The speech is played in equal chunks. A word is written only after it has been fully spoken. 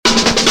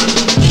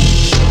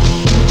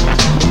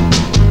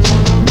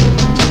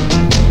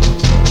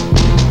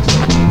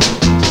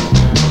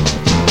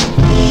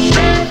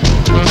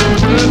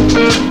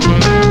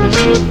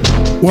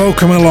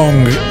Welcome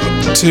along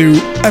to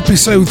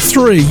episode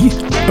 3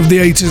 of the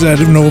A to Z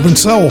of Northern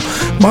Soul.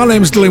 My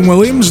name's Glyn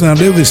Williams and I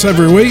do this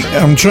every week.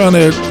 I'm trying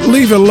to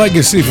leave a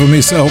legacy for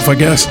myself, I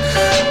guess.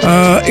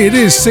 It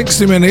is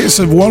 60 minutes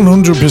of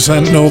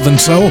 100% Northern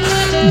Soul.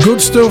 Good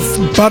stuff,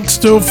 bad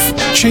stuff,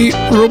 cheap,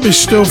 rubbish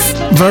stuff,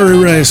 very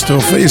rare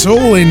stuff. It's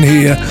all in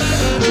here.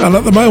 And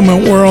at the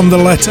moment we're on the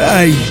letter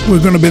A. We're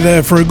going to be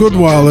there for a good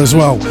while as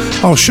well.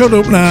 I'll shut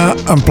up now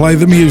and play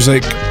the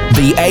music.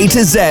 The A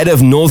to Z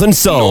of Northern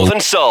Soul,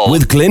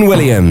 with Glyn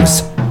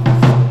Williams.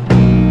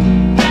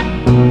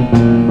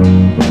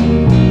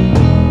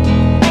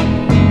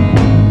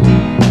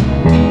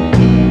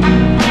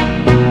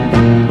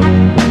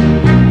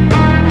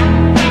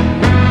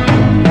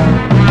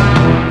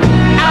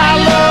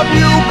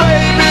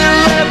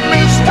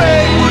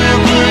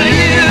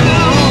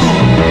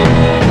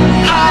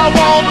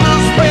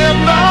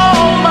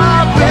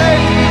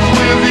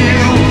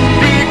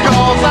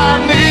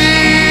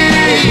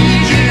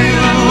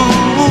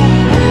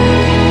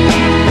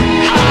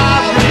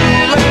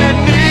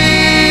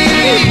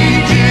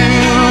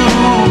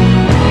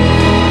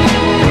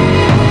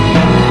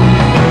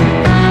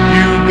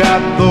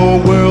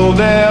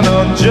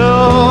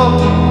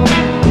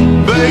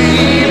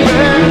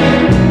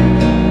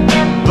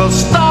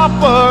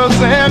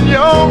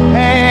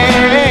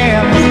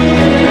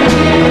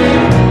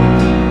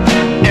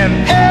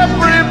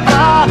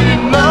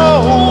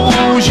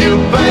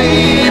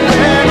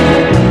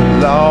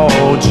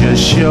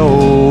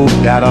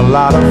 Got a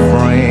lot of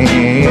friends.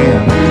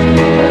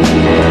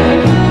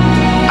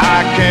 I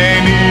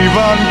can't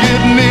even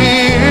get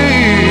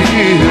near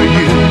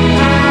you.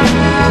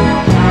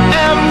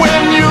 And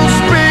when you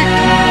speak,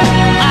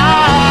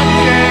 I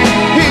can't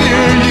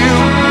hear you.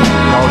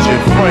 'Cause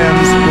your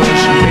friends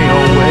push me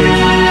away.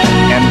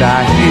 And I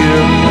hear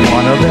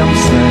one of them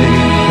say,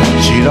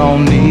 she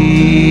don't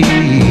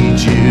need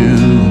you.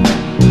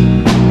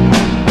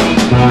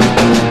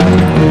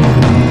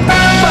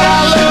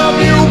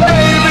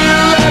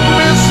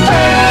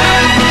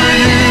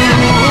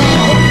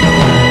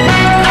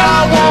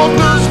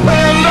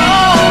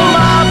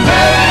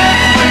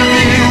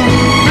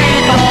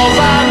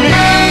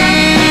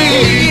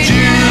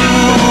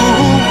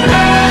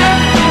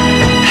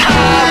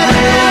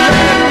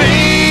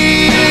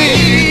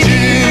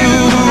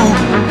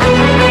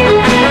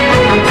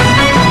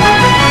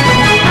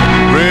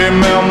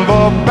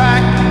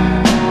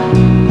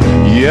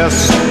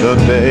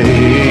 Yesterday,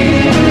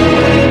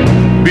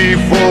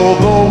 before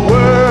the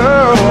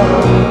world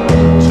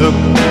took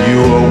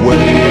you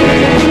away,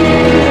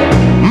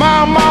 my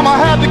mama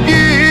had to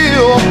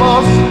give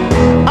us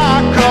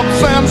our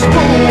cups and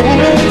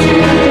spoons.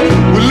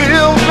 We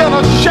lived in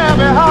a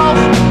shabby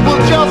house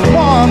with just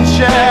one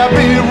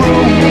shabby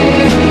room.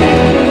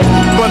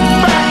 But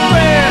back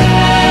then,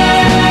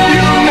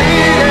 you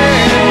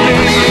needed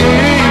me.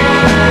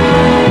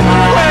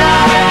 When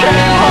I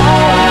came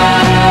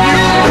home,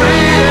 you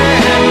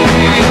treated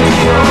me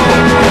so.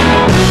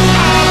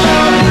 I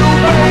love you,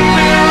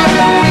 baby,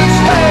 let me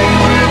stay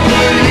with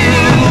you.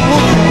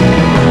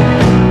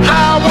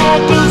 I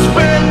want to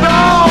spend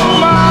all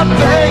my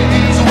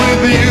days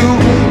with you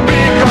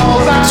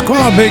because It's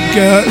quite a big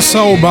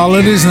soul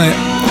ballad, isn't it?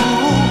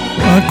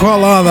 I quite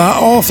like that.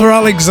 Arthur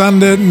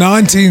Alexander,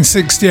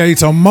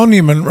 1968 on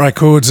Monument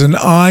Records, and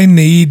I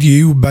Need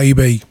You,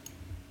 Baby.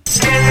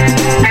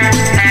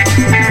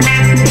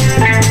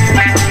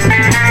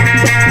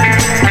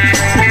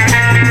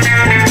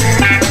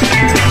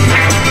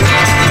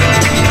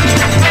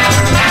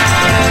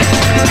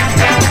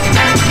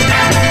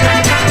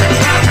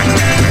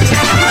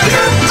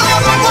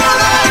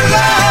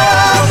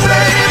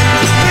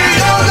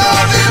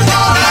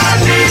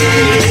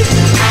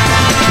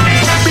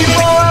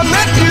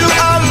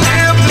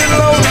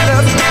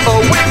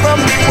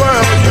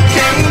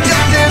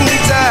 just in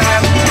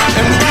time.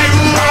 And you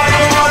know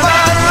all my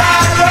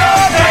life,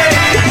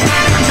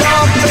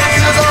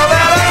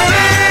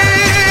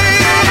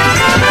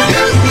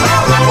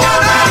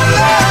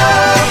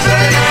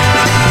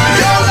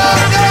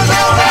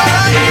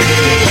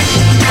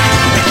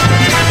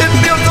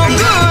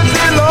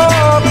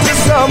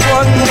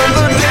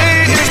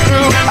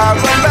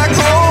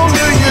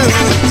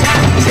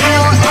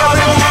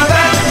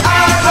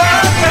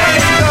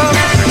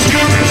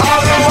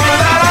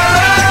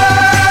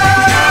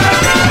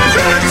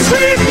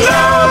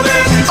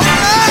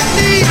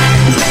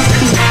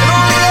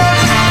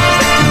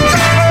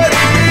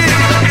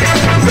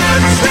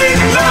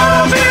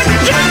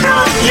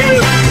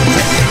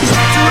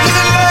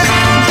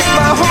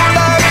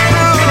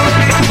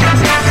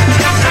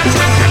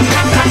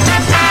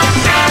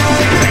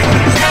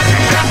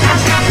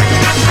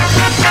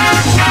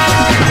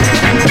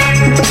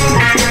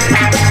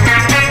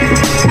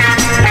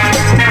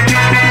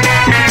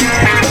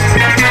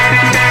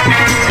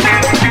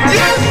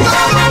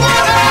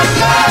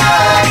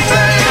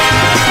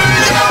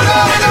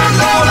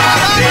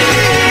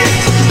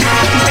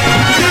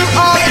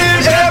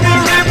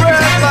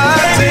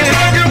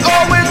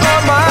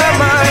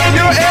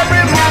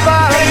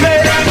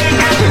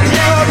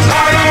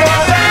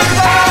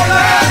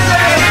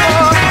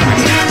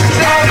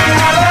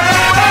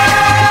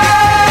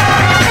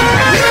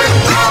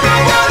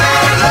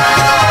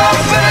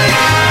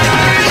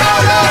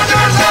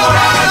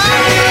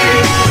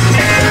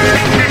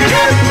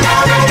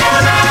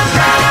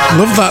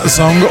 love that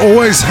song,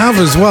 always have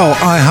as well.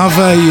 I have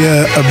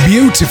a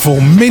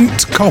beautiful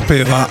mint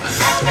copy of that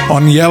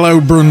on Yellow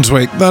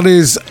Brunswick. That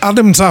is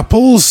Adam's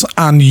Apples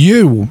and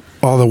You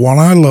Are the One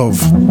I Love.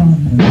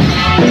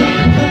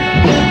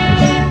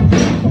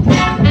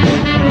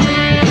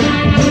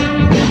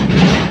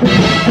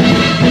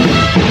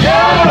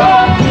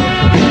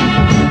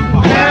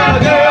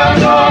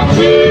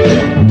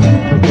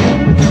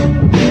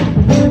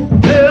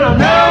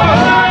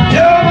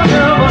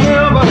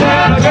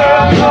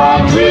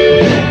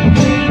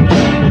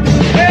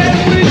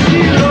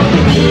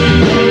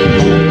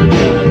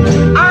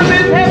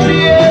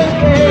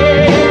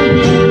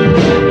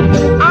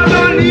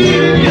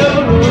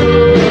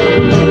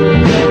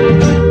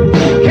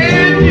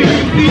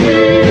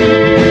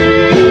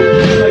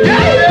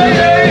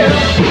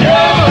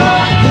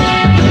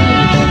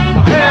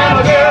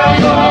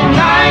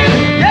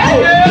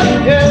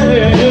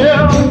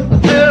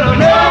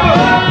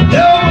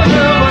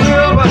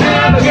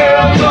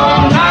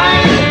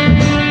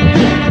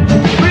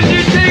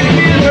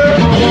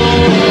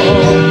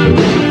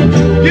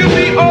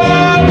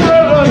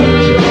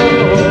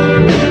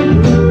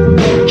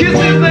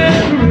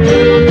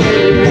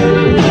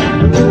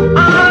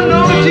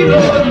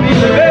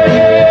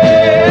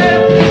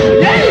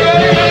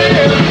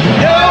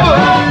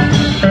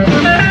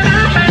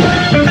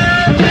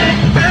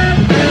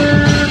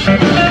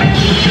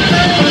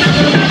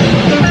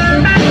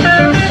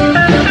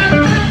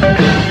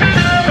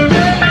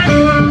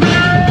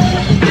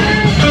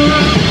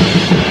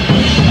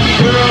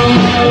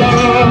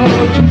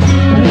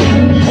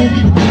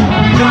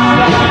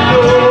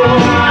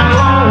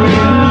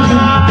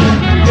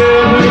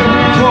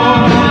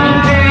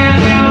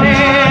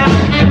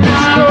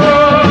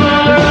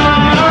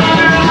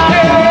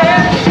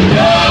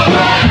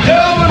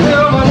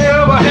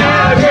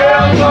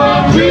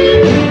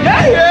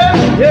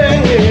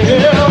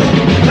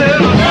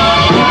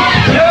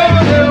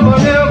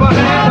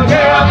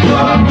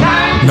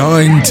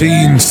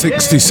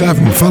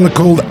 '67, fella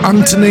called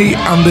Anthony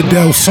and the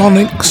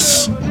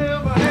Delsonics.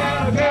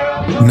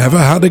 Never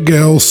had a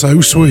girl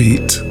so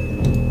sweet.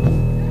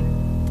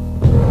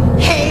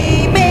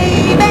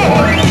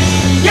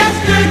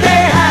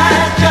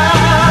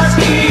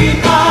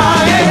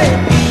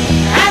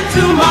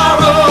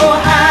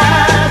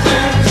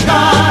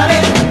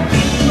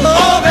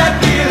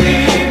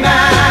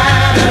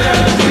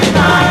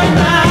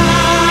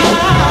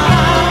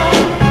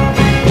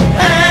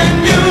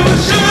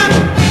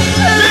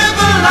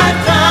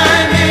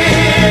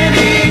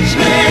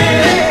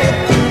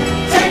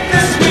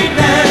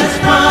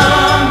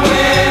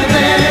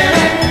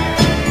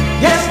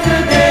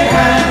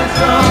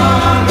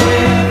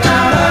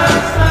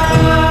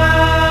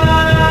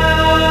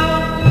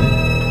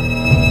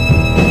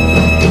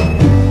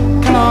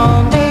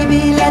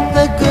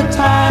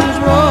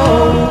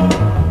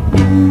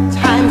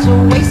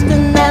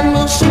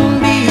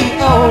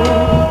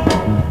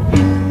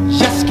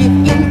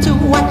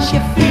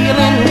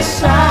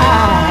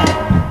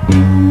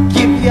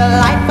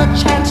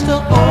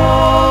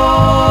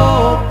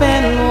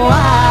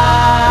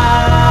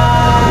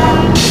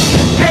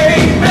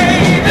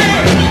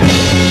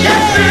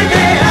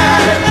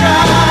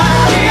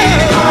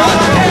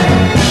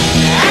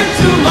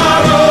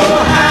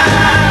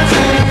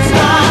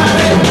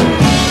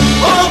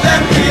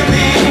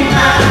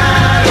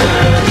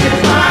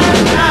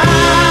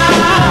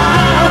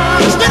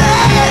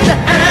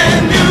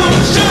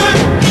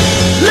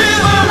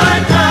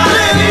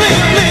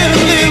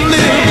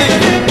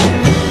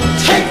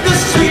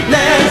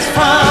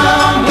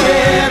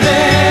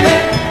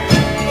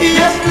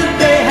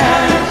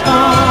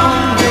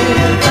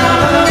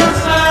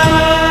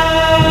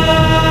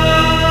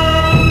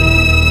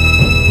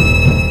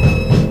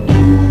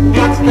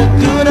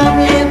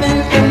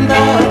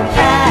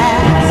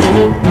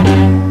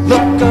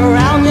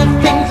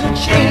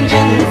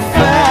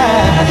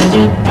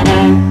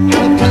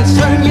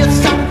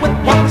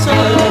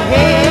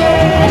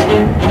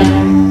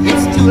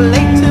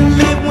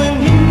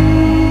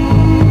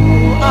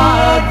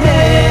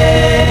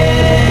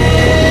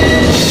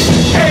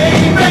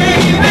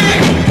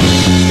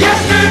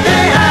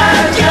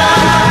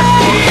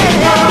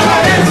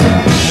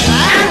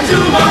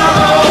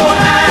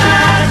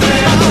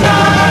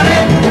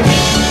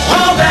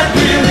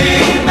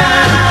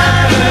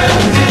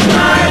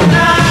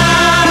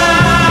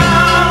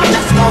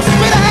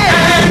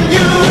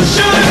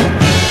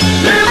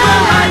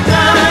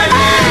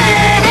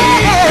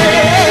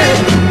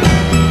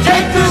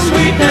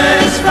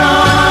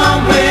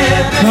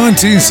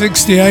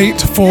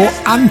 '68 for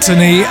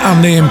Anthony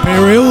and the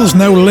Imperials,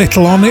 no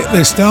little on it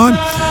this time,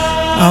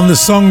 and the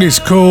song is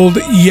called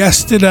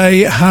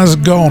Yesterday Has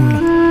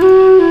Gone.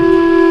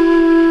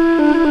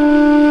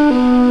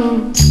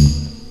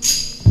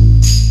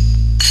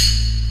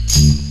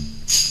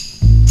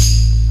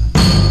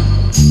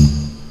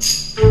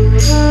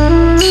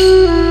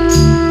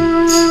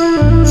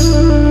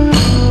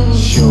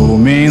 Show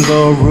me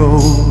the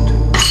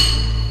road,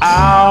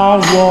 I'll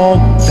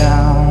walk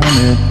down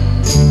it.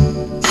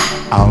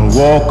 I'll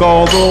walk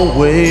all the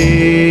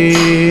way.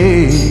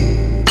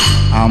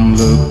 I'm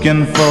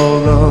looking for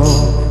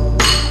love,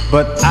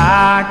 but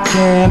I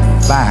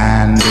can't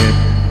find it.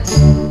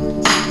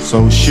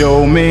 So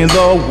show me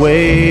the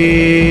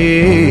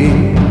way.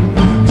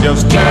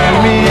 Just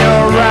turn me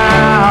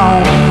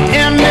around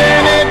in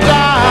any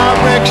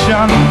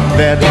direction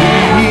that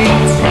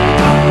leads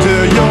to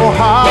your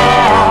heart.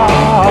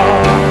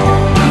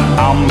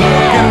 I'm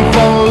looking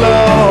for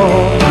love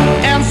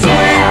and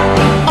sweet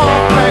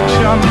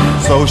affection.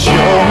 So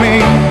show me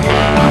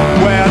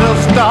where to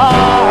start.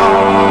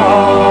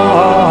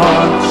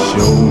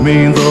 Show me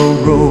the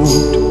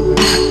road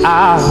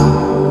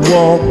I'll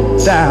walk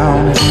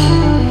down.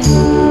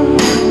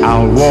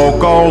 I'll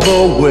walk all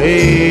the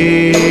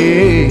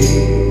way.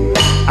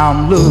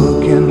 I'm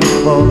looking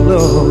for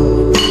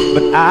love,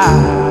 but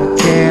I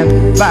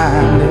can't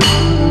find it.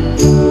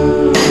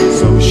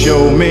 So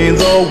show me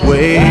the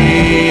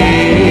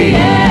way.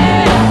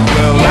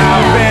 Well,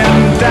 I've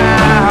been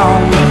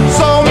down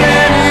so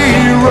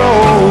many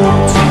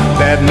roads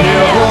that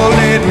never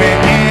lead me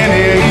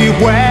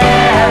anywhere.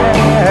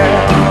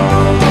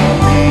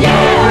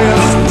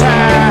 This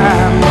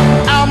time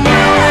I'm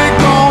really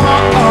gonna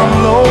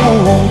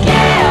unload.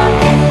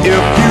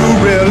 If you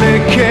really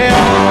care,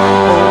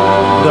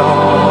 oh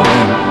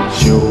darling,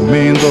 show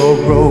me the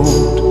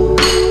road.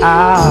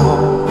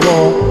 I'll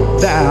walk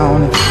down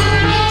it.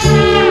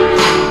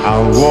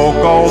 I'll walk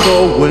all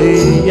the way,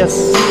 yes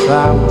I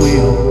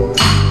will.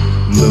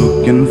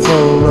 Looking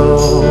for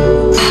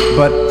love,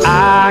 but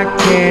I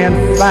can't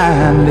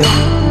find it.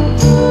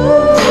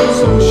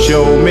 So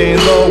show me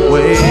the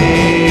way.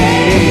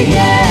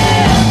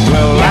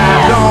 Well, I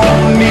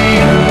don't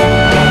need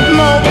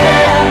no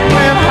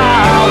broken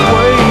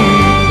highway.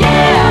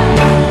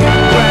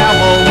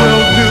 Gravel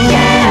will do,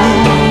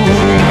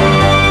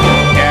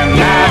 and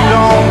I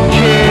don't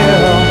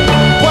care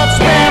what's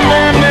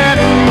standing in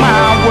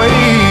my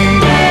way.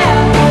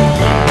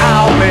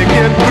 I'll make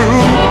it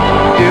through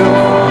if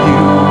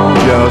you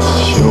just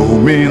show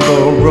me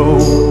the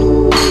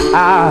road.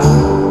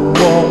 I'll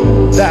walk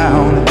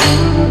down it.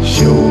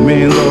 Show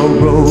me the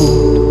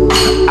road.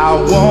 I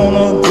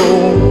wanna go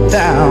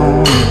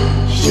down.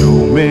 Show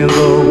me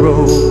the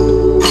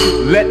road.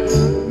 Let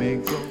me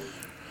go.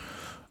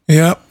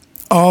 Yep,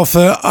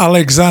 Arthur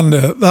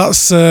Alexander.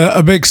 That's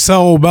a big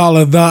soul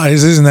ballad, that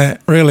is, isn't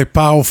it? Really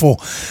powerful.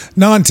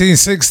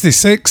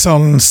 1966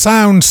 on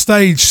Sound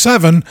Stage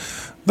 7.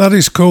 That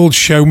is called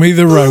Show Me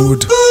the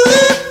Road.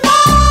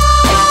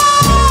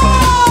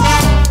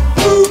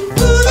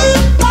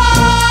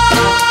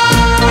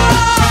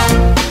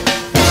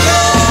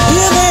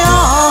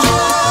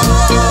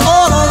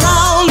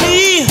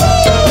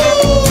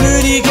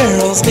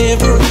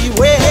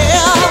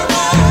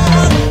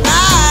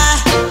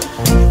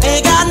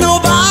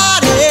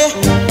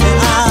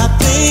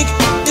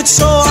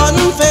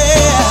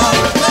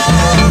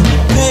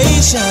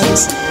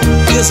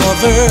 Is a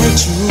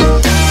virtue.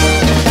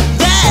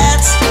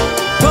 That's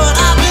what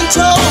I've been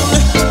told.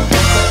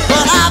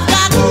 But I've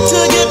got to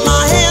get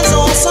my hands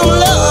on some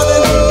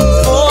loving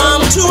before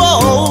I'm too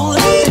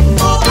old.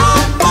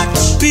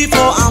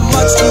 Before I'm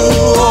much too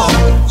old.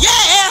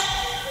 Yeah,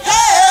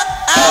 yeah.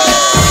 I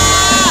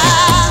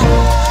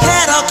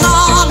had a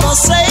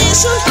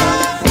conversation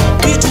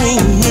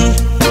between me,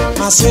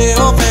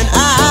 myself, and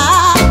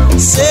I.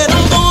 Said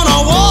I'm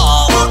gonna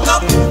walk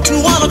up to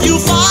one of you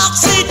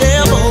foxy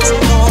devils.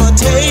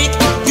 Take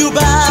you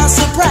by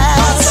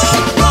surprise.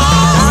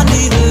 I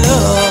need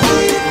love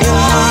in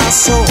my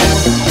soul.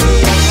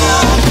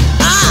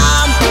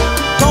 I'm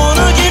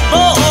gonna get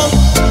bold,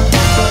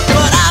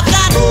 but I've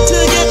got to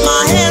get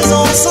my hands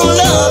on some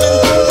loving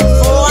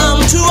before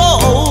I'm too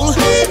old.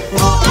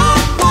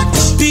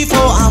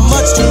 Before I'm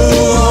much too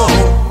old.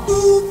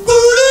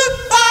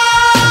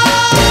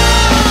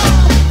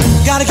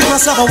 Gotta get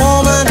myself a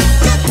woman.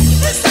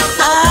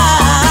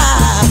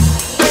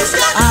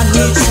 I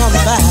need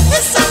somebody.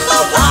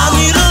 I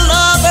need a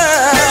lover.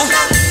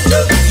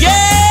 Yeah,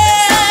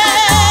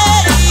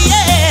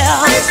 yeah.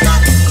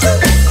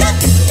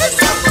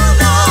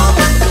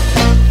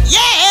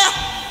 Yeah,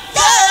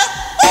 yeah.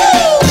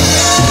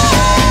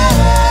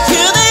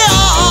 Here they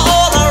are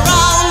all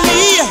around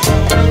me.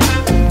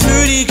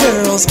 Pretty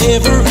girls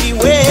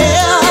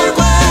everywhere.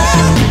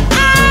 I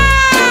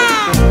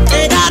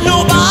ain't got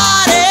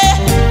nobody.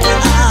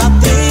 I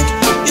think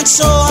it's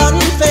so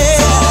unfair.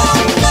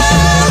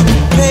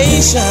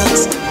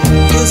 Patience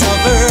is a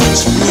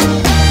virtue.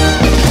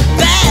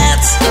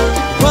 That's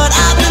what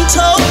I've been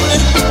told.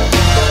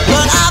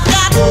 But I've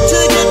got to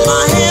get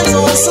my hands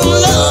on some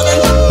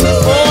loving.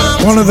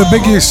 One of the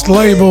biggest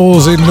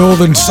labels in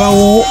Northern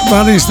Soul,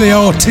 that is the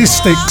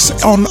Artistics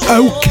on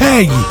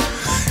OK,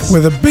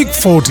 with a big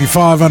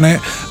 45 on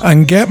it,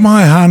 and Get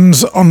My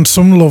Hands on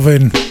Some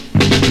Lovin'.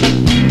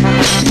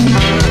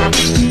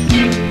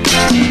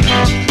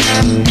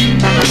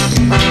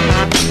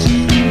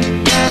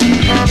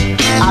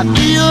 I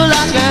feel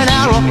like an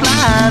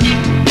aeroplane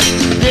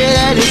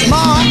that is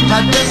marked.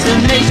 My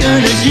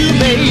destination is you,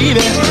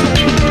 baby.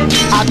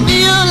 I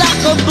feel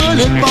like a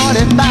bullet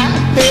 45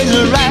 heading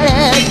looking right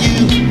at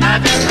you.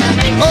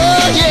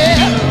 Oh yeah.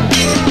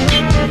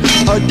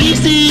 A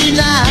DC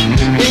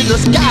 9 is the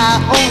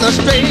sky on a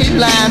straight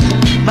line.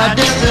 My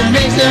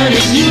destination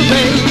is you,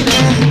 baby.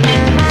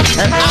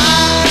 And I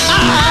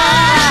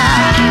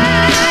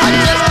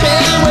just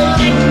can't wait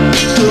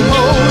to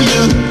hold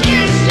you.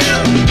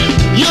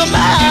 You're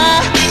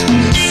my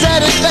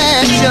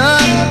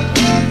satisfaction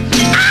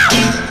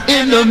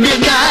in the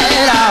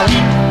midnight hour.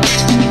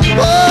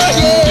 Oh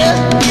yeah,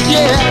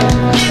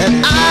 yeah. And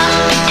I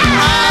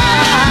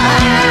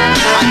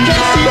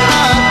can't see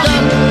how I've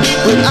done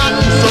without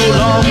you so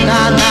long.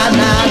 Nah.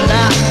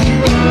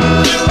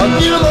 A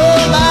few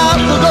more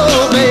miles to go,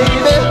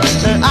 baby,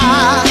 and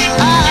I'll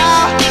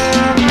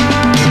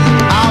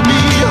be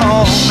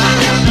home.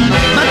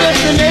 My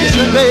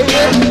destination,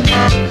 baby.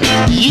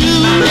 You,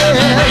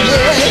 yeah.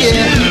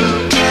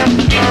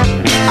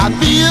 I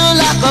feel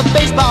like a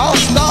baseball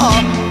star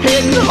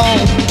heading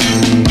home.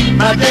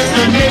 My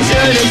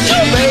destination is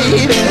you,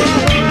 baby.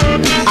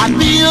 I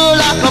feel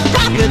like a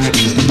rocket.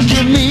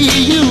 Give me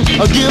you,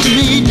 or give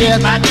me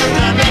death.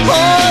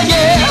 Oh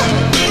yeah.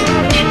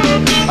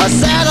 A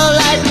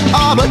satellite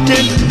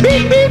orbiting,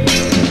 beep, beep,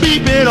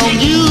 beeping on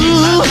you.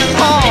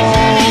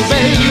 Oh,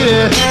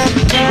 baby.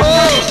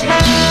 Oh,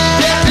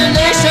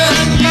 destination,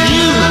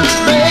 you,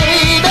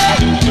 baby.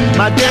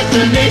 My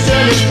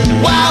destination is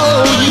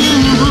wow,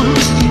 you.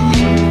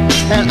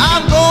 And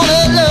I'm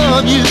gonna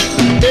love you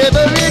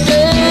every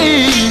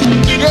day,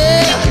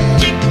 yeah,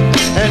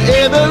 and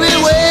every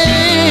way.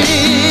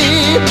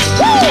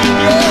 Woo,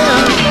 yeah.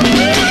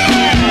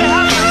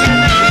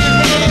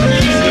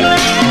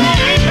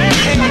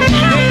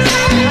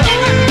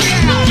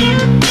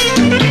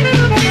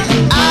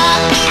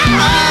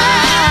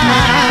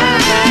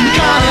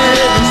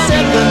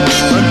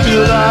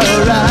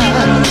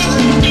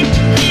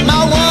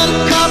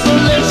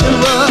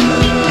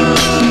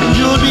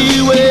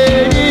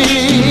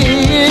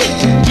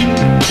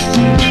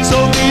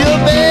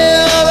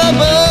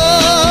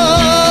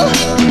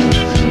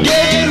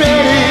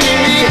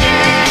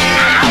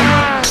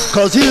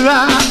 Cause here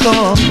I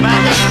come.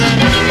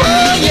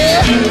 Oh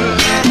yeah,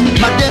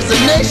 my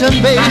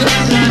destination, baby.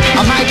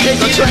 I might take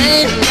a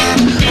train,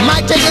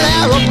 might take an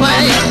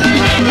aeroplane.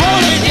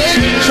 Roller skate,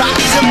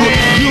 tricycle,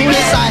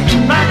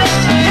 unicycle,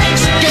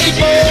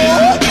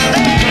 skateboard.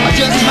 I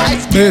just might.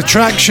 The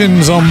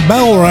Attractions on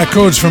Bell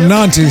Records from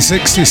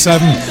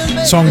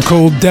 1967, song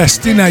called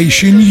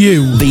Destination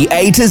U. The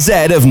A to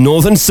Z of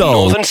Northern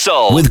Soul,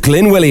 with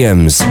Glyn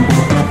Williams.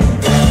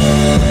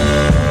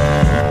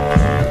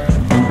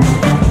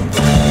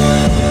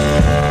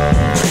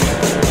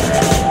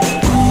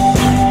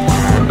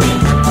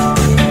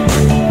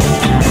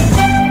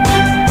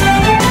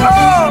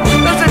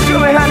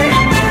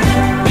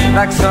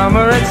 Like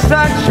summer and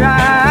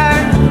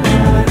sunshine,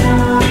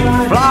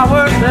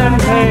 flowers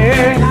and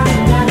hay.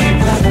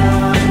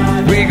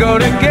 We go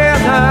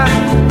together,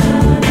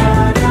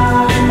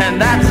 and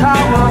that's how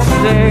we'll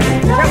stay.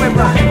 Tell me,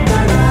 Brian.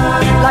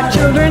 Like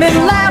children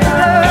in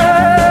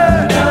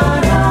laughter,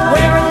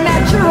 wearing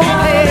natural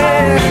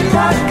hair.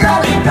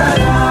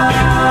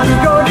 We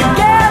go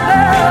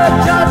together,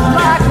 just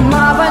like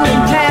Marvin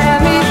and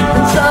Tammy,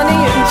 and Sonny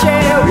and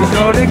Cher. We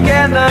go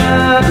together.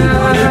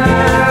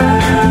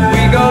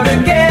 Go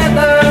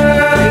together.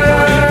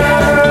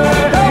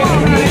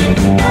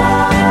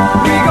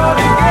 We go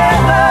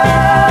together.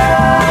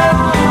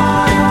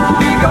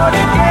 We go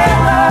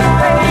together,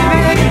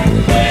 baby.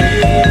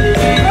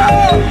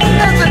 Oh,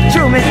 listen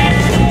to me.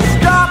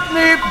 Stop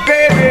me,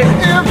 baby.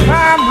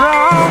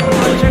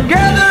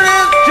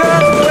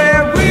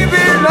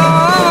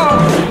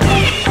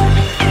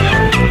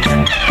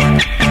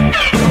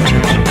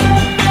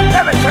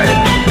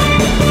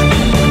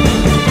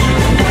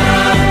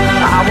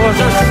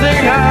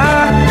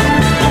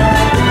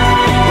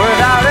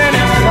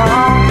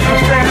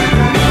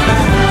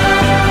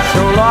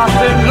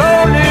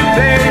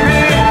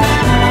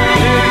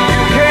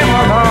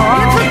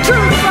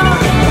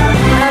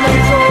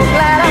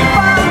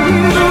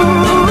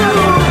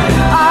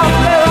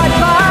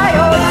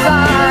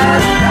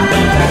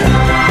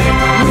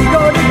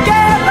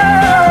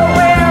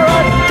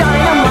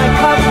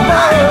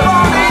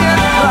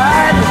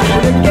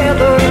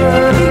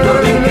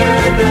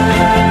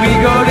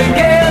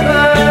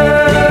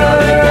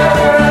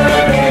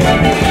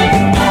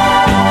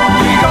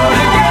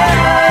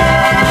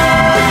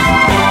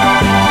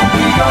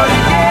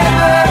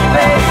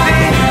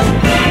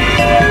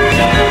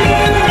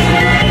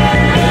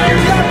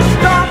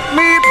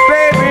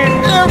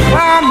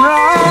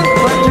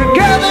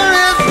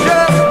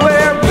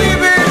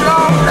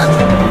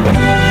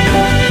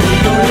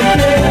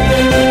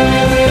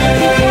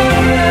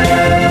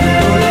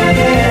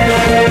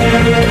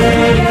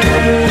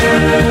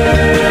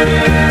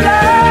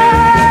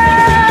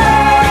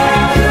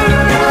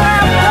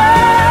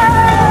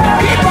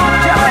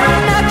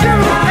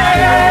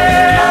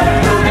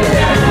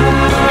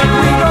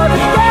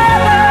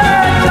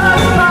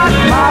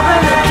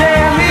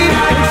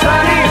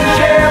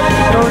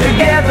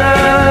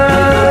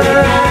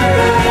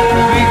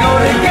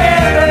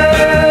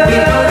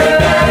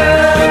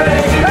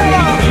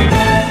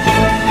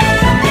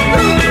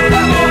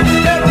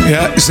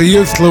 Yeah, it's a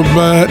youth club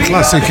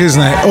classic,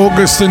 isn't it?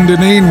 August and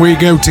Deneen, We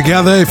Go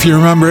Together. If you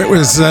remember, it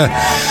was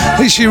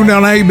issued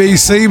on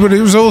ABC, but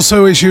it was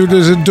also issued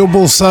as a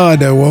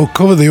double-sider. We'll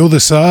cover the other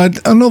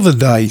side another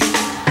day.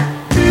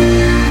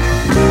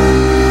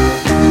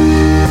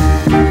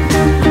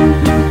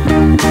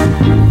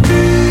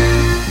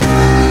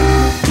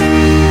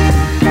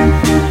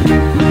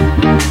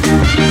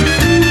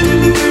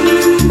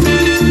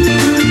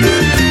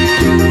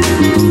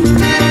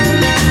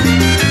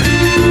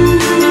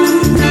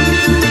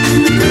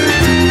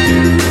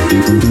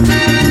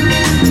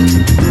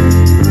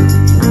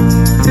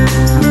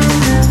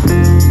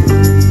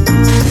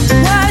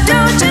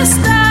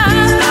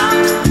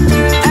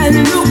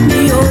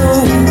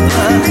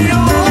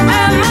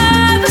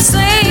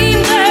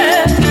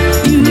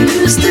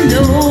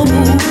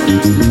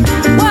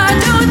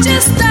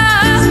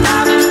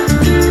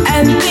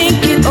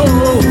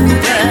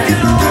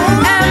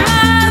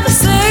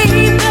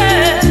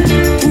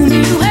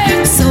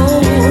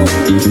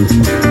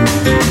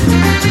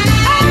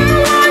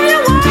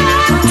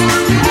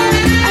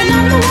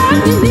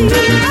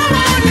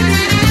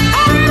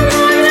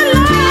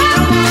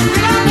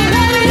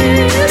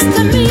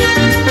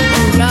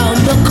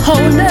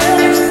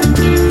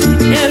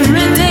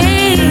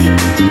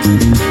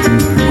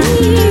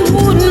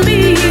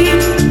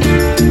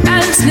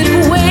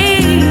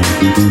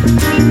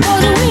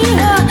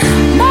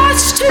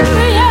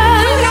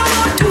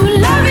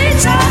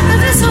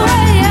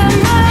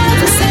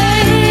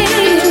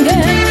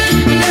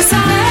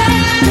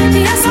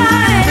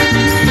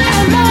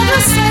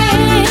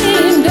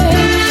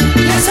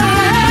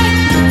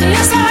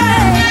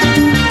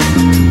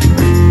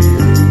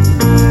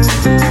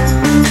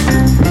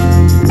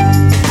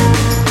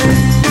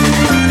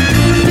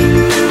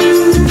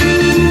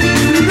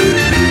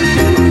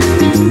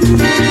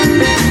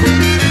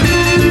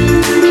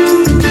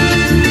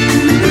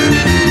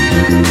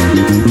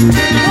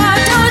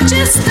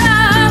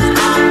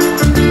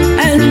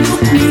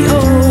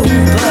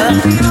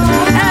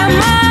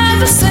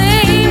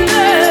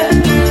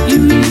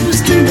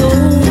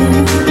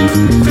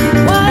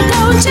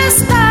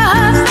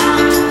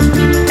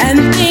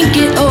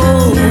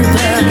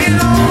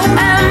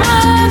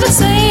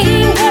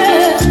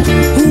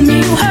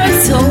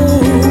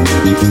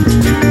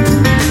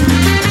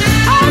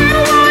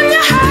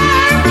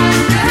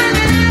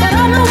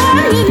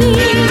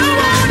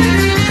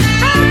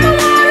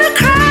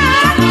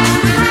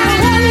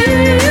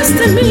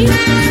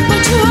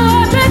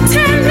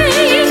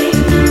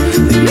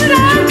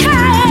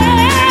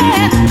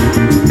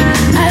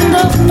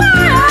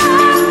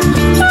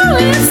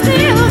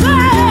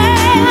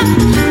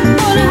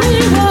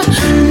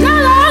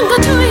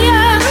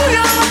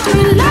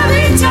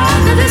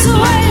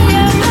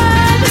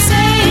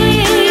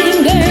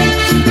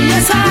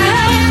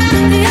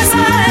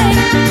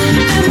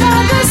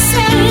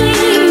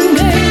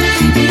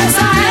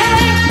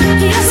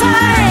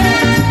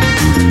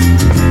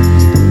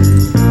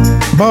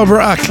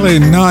 Barbara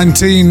Acklin,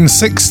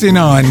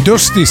 1969.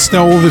 Dusty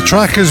stole the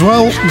track as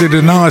well, did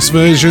a nice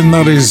version.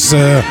 That is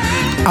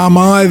Am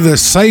I the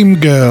Same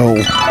Girl?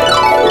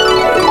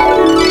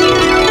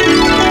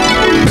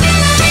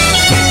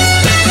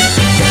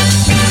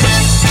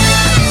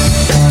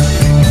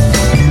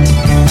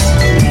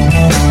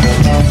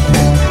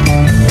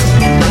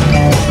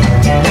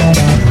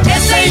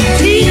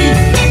 SAT,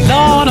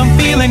 Lord, I'm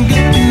feeling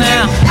good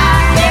now.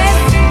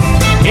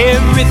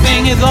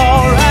 Everything is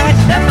alright.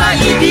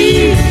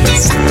 F-I-E-D,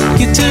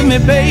 get to me,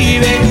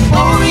 baby.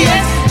 Oh,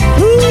 yes.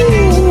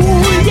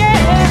 Ooh, yeah.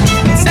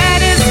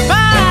 Satisfied.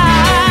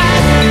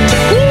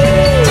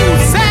 Ooh,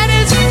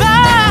 satisfied.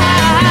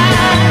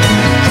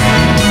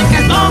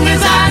 As long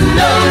as I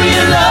know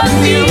you love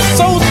me.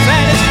 So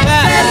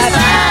satisfied.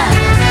 Satisfied.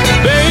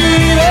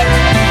 Baby.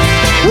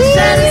 Ooh,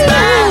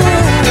 satisfied.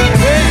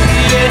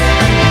 Baby.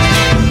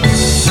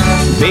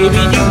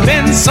 Baby, you've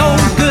been so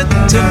good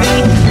to me.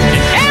 And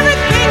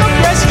everything a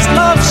precious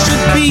love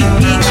should be.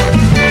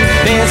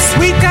 There's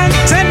sweet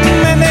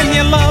contentment in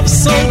your love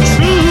so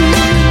true.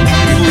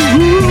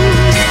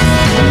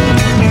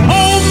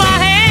 Hold my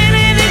hand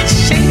and it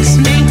shakes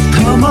me.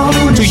 Come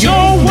on to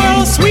your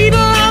world, sweet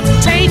love,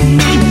 take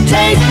me.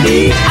 Take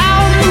me.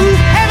 I'll move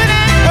heaven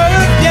and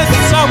earth, yes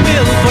I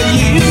will for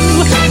you.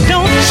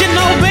 Don't you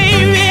know,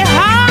 baby,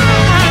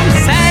 I'm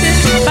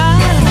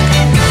satisfied.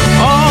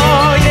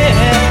 Oh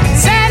yeah,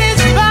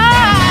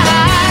 satisfied.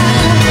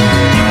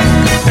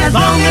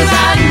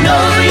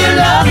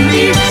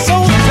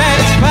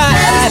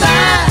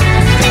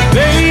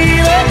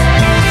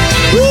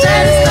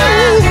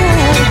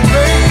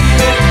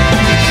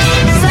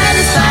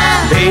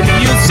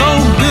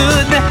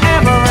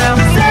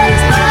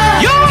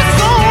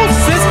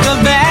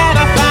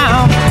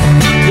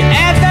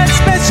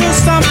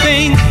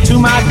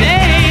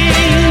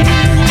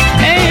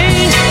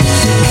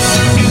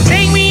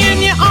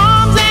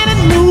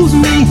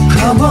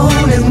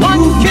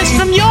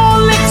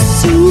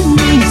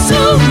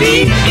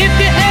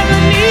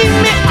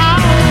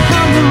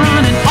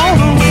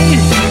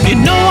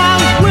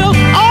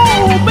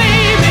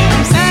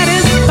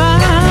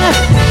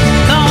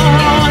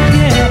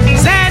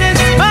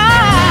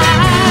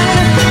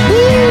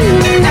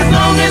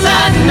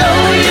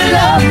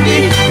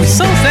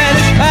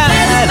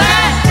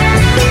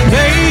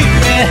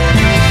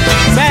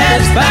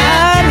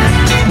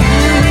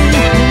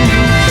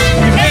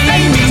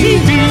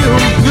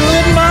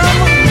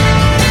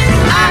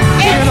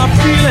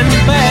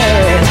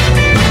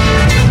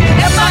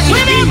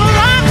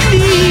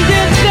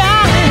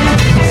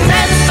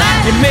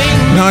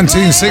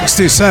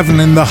 1967,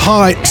 in the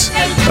height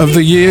of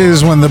the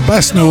years when the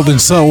best Northern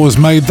Soul was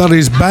made. That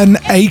is Ben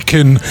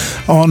Aiken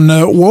on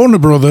Warner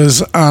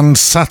Brothers and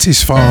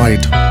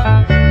Satisfied.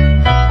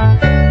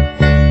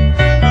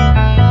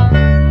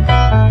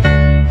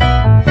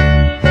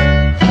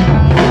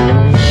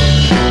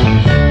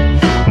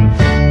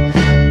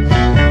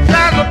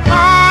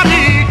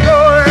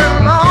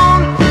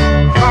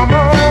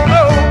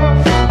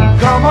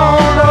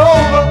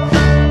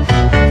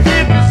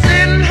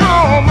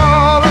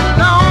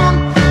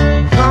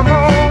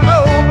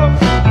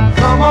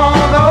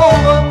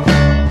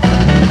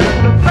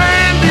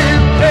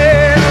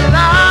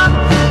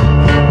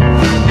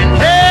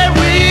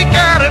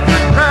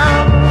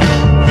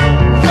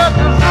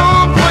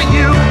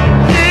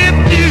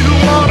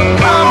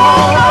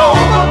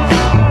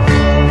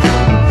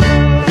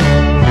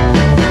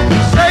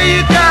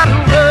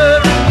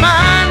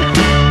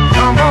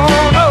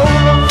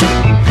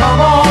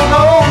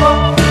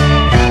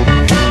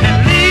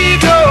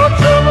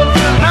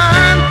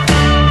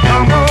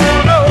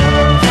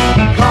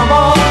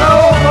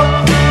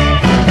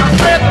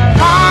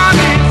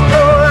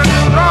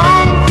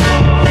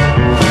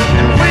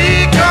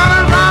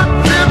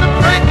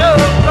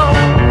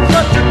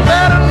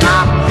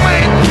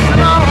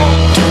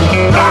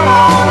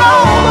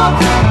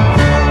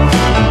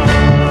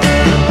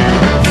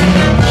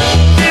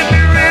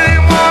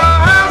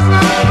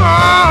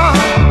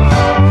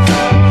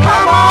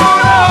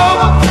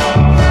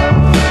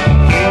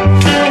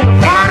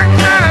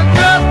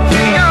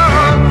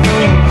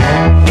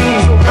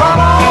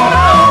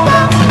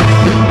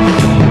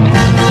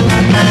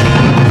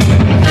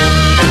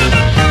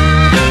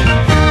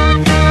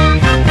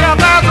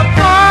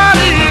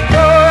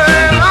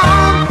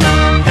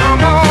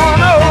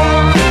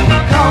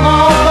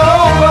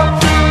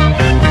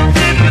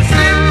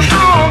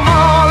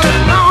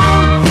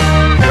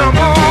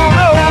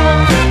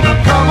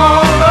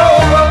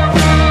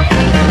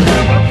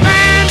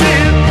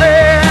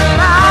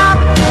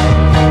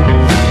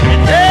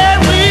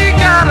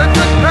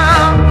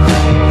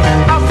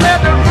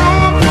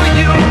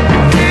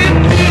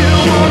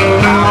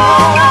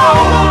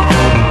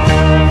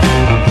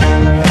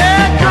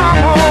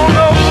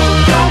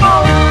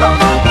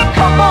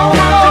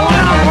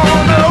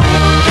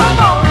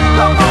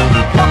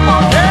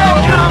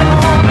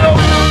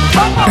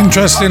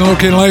 Interesting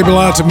looking label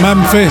out of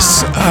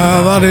Memphis.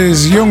 That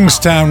is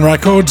Youngstown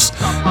Records.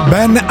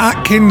 Ben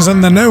Atkins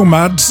and the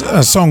Nomads,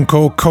 a song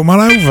called Come On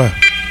Over.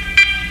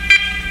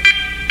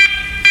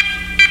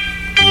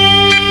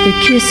 The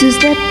kisses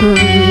that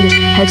burned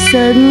have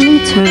suddenly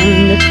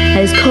turned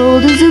as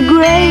cold as a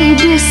gray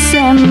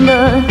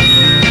December.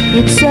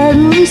 It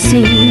suddenly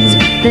seems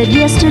that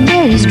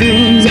yesterday's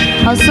dreams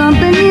are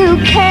something you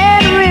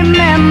can't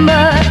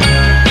remember.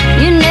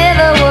 You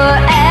never were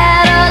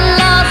at a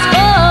loss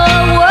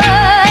for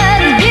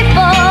words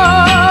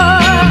before,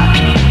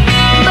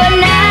 but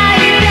now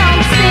you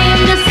don't seem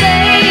to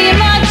say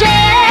much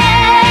anymore.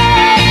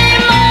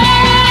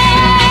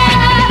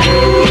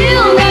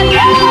 You got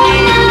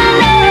another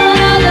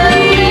thing, another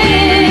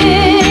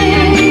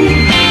thing.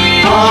 You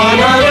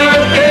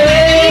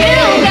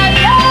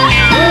got someone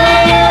new.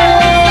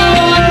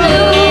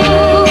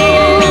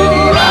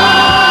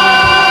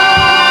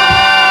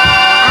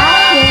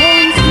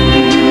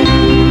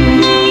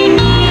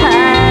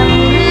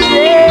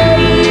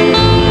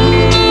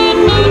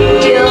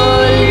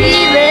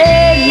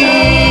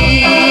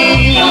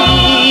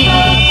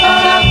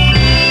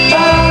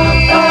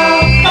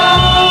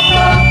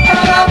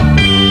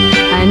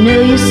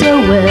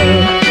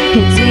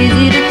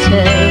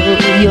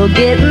 You're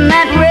getting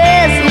that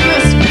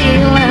restless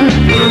feeling.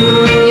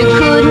 You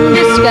couldn't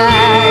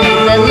disguise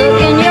that look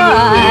in your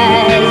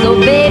eyes. Oh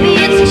baby,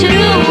 it's too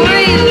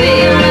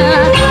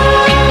revealing.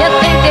 You're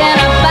thinking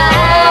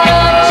about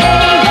a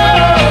change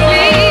of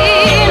scenery.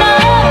 You're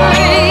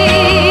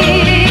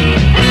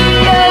making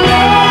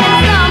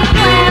some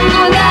plans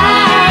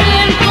without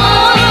informing me.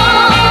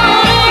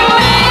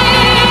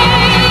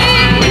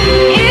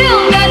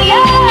 You got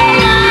your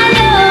mind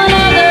on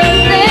other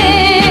things.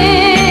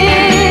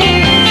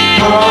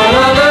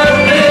 Another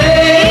thing.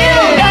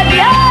 You got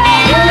your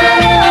mind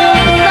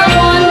on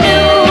someone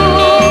new.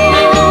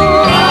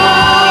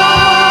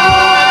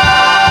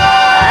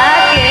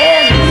 I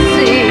can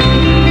see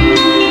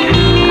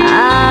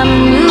I'm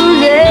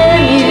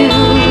losing you.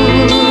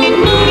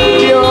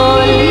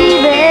 You're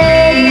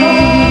leaving me.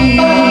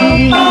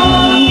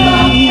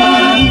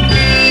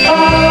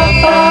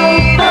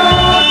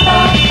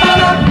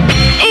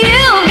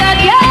 You got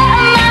your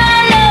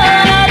mind on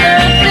other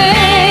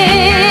things.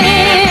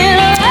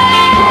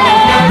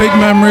 Big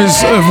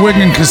memories of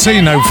Wigan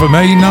Casino for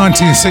me,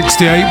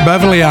 1968,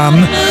 Beverly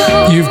Ann.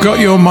 You've got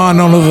your mind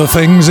on other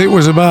things. It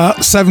was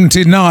about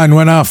 79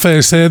 when I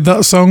first heard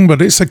that song,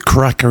 but it's a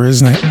cracker,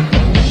 isn't it?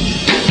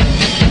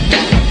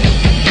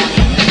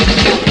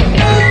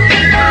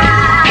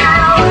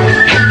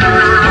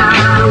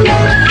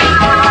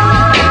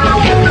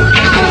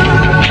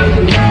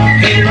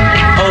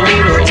 A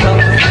little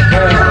tough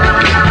girl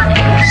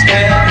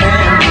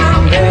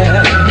standing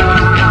there.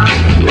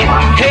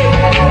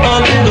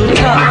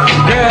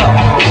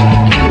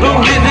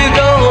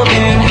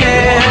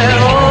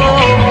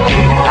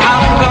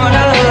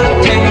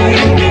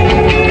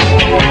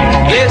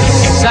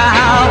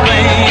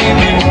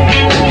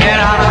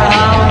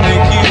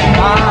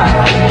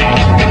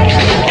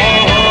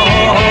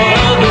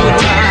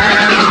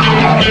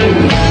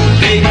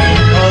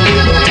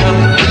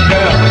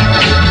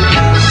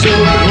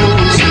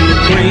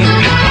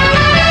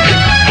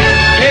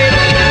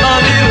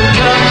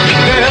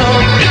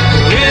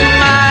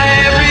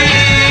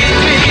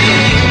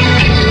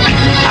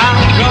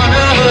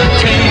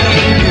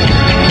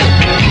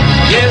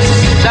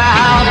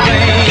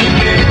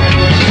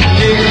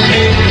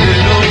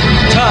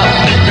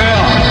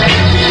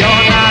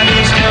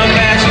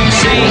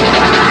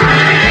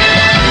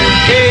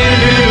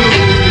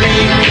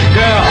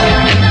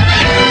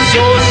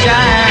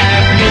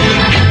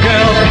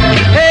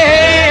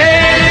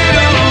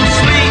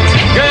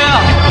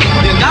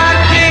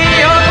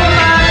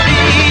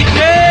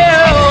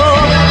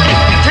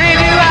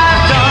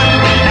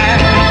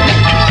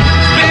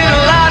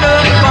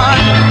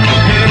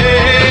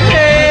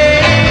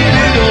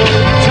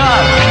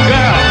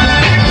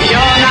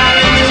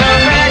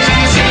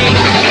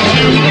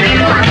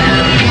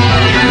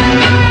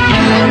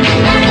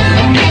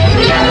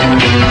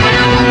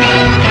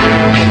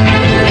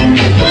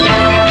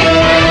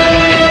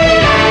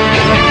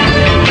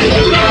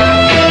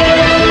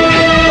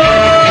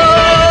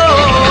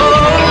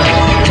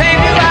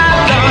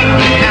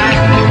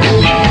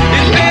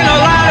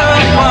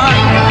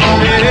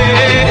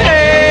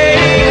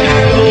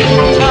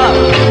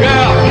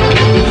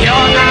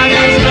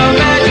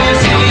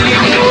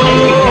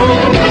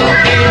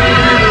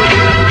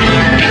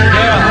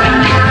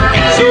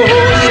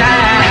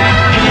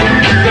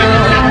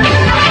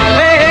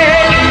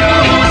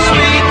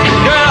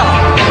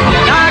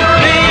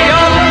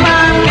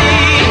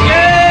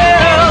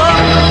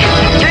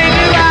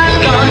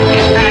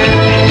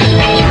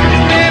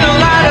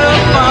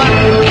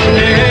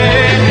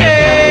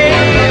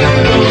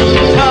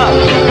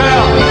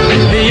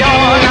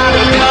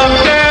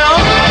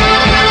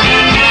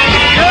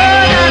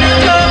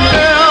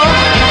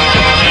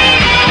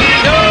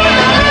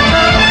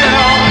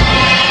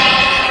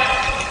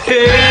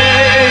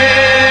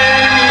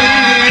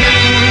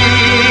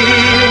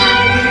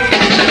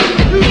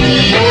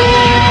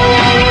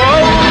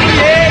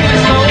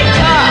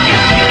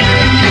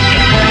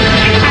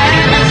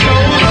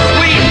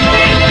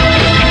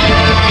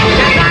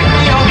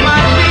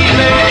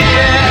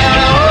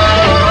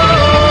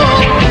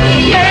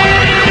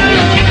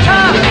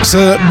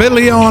 It's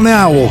Billy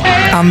Arnell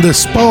and the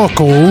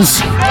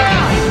Sparkles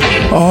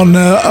on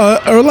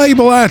a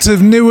label out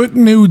of Newark,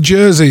 New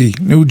Jersey,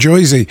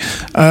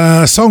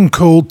 a song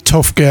called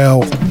Tough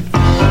Girl.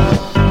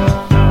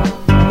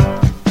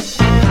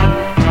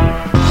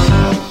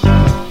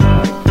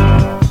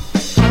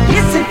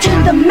 Listen to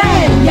the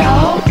man,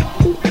 y'all.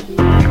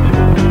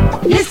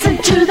 Listen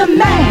to the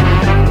man.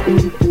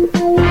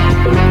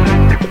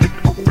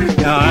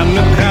 Now I'm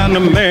the kind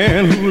of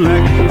man who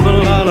likes a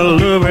lot of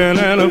loving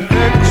and affection.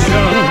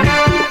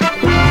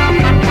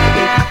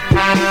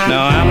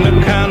 Now I'm the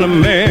kind of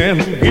man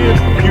who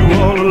gives you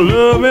all the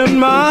love in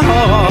my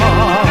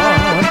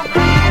heart.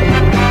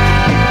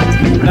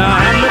 Now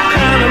I'm the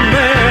kind of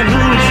man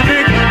who'll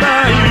stick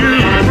by you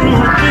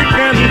through thick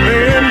and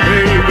thin,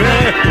 baby.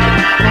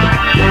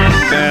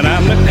 And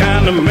I'm the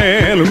kind of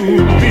man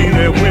who'll be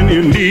there when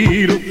you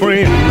need a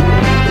friend.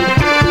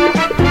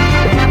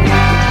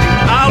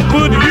 I'll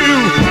put you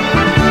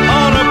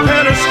on a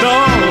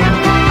pedestal.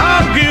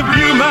 I'll give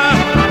you my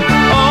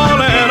all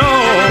and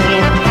all.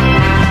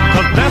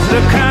 'Cause that's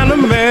the kind of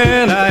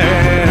man I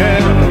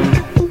am.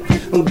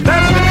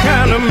 That's the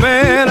kind of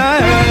man I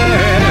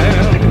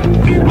am.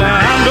 Now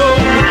I know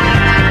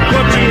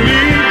what you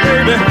need,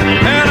 baby,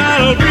 and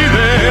I'll be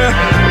there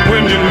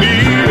when you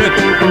need it.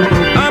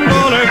 I'm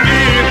gonna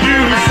give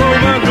you so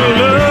much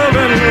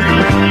loving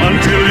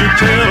until you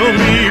tell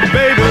me,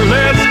 baby,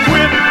 let's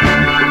quit.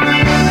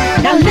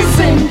 Now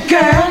listen,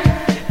 girl,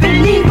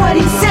 believe what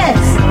he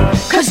says.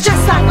 'Cause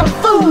just like a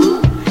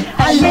fool,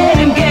 I let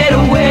him get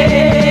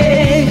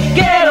away.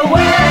 Get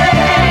away,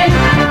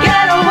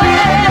 get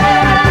away,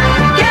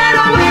 get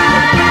away.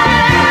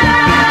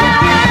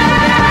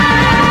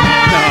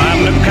 Now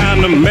I'm the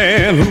kind of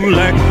man who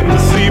likes to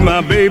see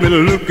my baby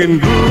looking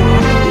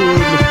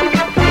good.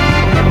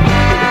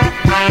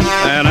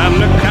 And I'm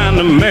the kind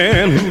of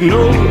man who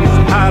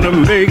knows how to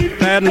make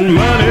that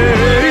money,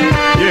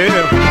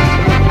 yeah.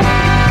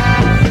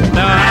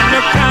 Now I'm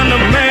the kind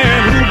of man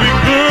who'll be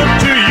good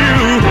to you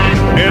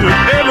in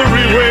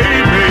every way,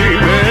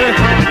 baby.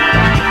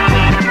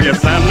 Yes,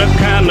 I'm the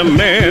kind of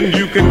man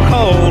you can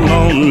call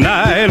on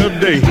night or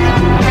day.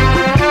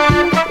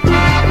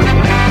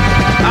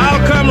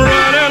 I'll come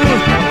running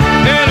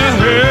in a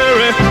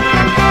hurry.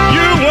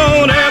 You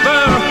won't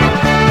ever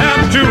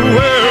have to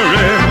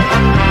worry.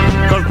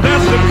 'Cause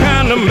that's the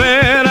kind of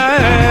man I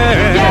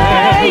am.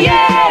 Yeah,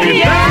 yeah, That's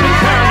yeah. the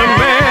kind of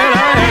man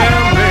I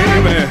am,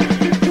 baby.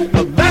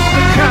 That's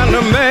the kind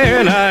of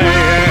man I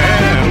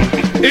am.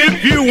 If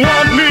you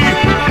want me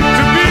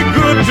to be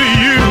good to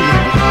you,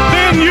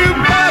 then you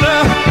better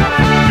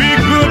be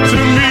good to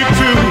me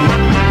too.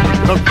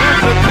 'Cause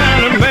that's the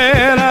kind of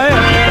man I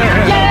am.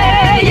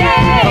 Yeah,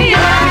 yeah,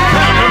 yeah.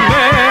 Kind of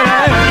man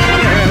I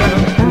am.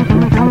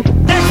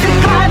 That's the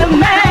kind of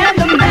man,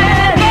 the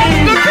man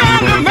is. The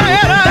kind of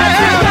man I That's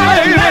the am, kind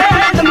of baby.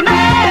 man, the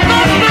man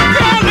is. The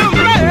kind of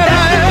man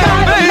I am,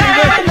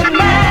 baby. The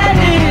man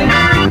is.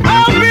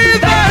 I'll be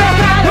there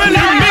when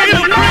you need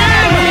a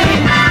friend.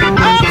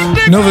 I'll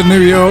stick. Another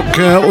New York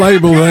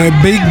label there,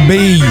 Big B.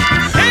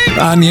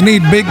 And you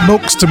need big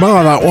bucks to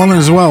buy that one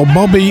as well.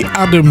 Bobby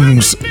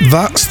Adams,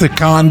 that's the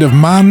kind of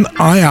man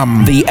I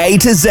am. The A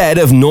to Z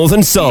of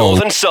Northern Soul,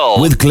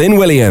 with Glyn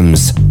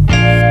Williams.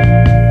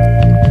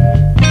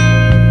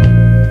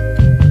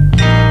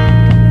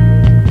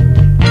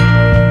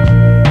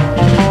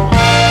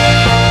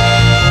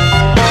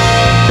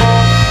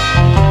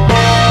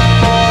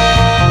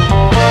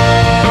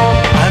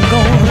 I'm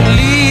gonna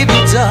leave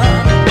you,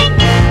 darling,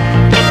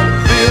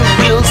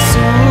 real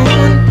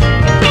soon.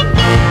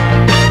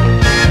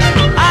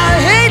 I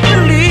hate to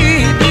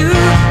leave you,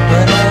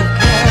 but I've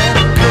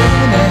gotta go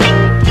now.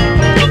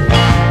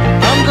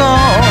 I'm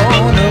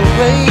gonna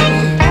wait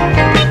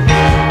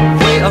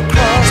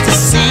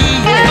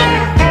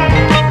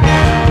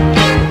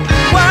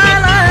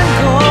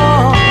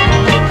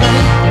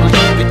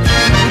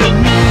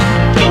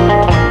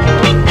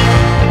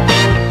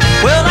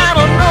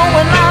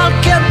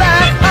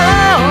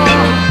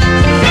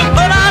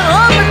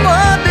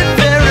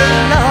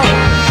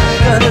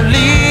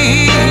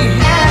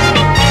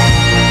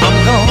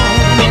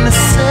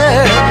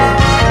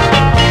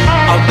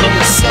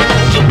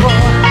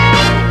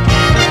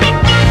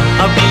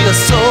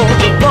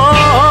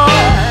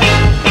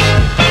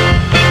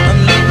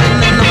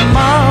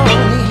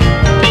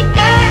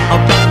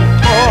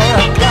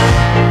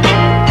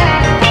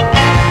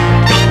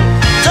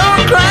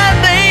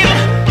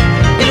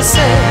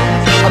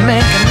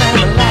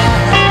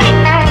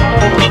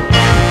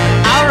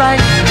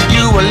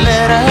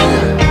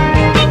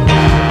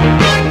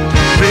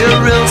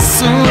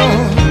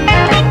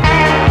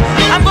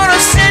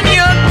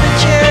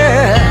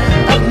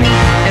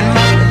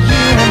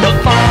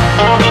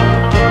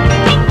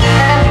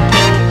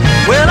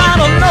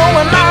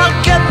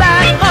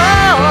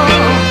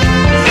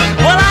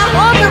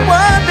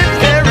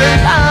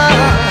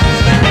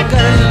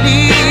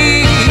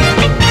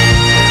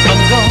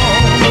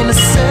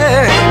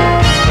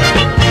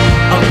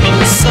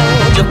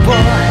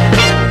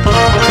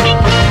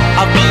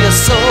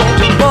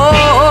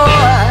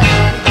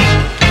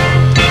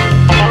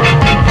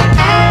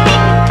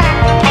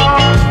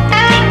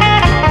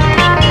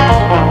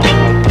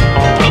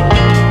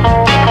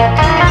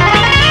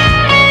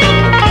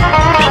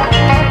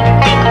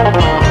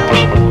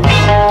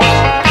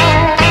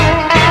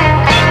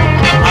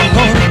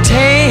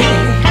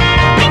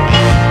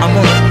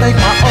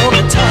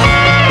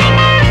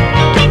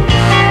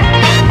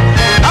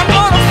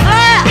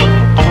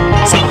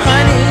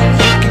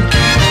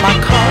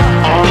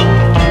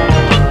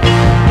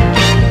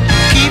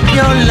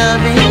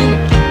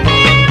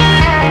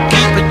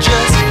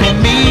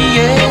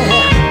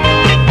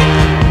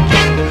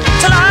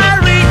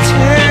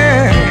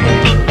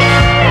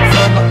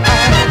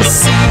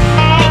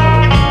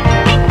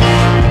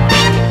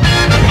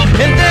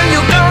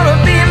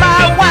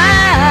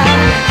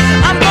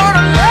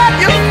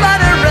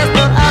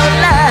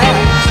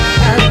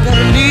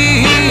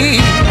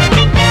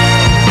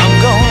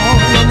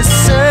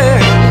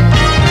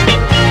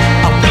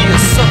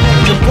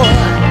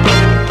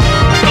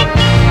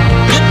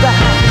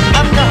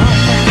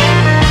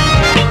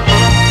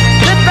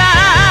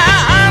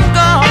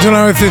Don't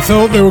know if they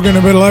thought they were going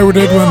to be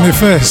loaded when they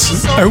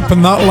first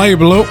opened that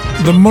label up,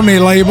 the Money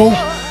label.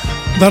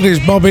 That is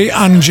Bobby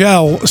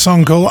Angel, a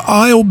song called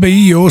I'll Be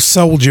Your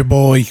Soldier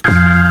Boy.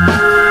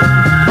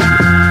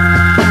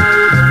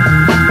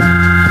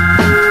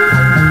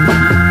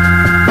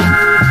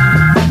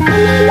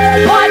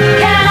 What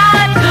can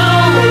I do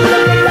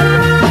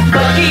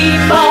but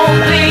keep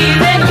on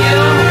pleasing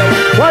you?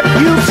 What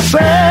you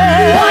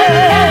say? What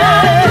can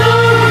I do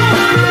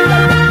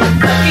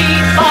but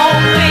keep on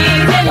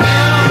pleasing you?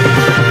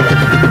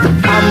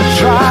 I'm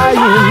trying.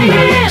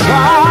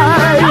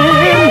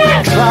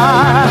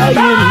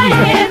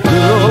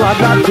 Girl, I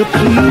got to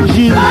please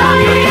you.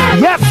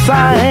 Yes,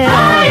 I am.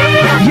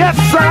 Yes,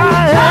 I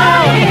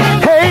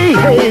am. Hey,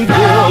 hey,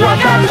 girl, I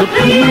got to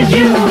please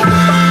you.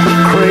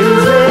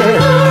 Crazy,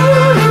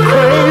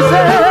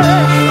 crazy,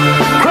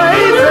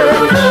 crazy.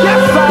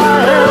 Yes, I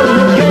am.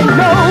 Can't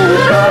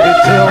nobody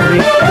tell me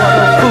what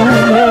a fool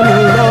in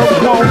love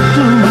won't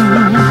do.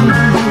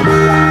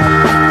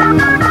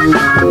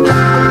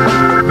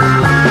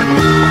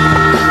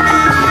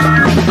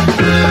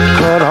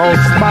 Cut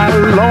off my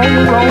long,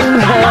 long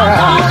hair.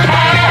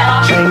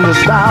 Change the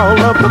style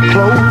of the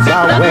clothes I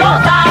wear.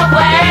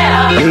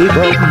 Gave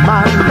up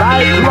my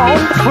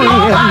lifelong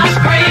friends,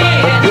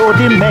 but your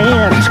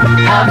demands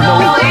have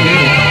no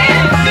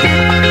end.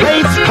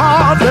 Race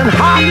cars and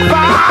hot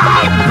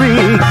fire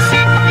rigs,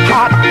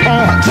 hot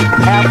pants,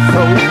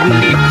 afro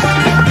wigs.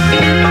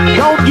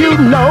 Don't you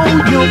know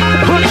you're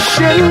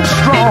pushing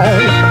strong,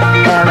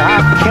 and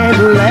I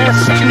can't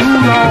last too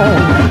long.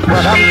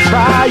 But I'm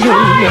trying.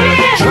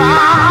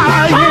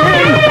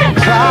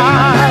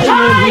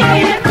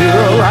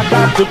 Girl, I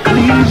got to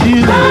please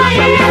you.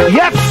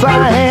 Yes, I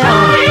am.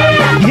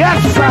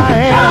 Yes, I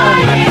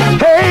am.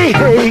 Hey,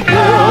 hey,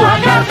 girl,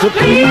 I got to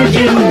please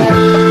you.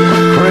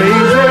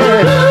 Crazy,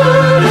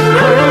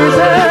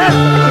 crazy,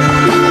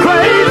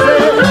 crazy.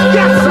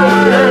 Yes, I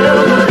am.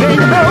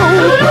 Can't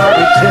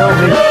nobody tell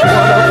me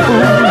what a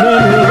fool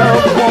in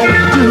love won't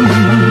do.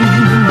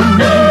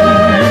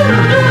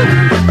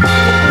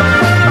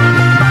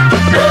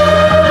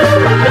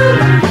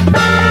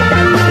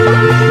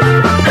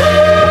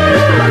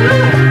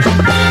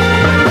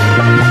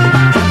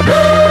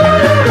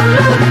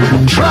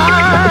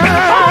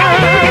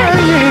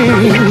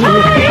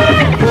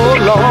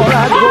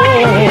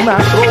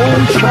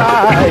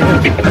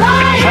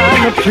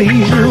 Trying to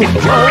please you,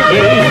 oh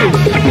baby.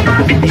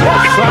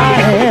 Yes, I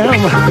am.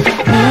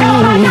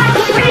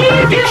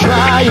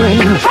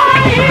 Trying.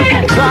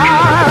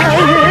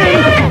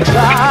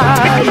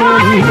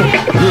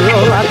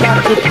 Girl, I got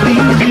to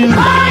please you.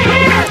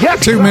 Yes,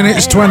 2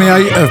 minutes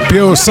 28 of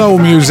pure soul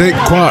music,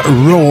 quite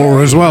raw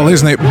as well,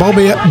 isn't it?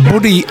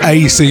 Buddy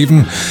Ace,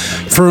 even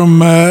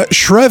from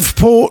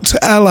Shreveport,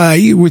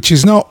 LA, which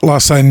is not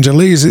Los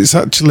Angeles, it's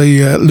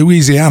actually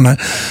Louisiana,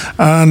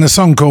 and a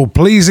song called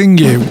Pleasing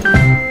You.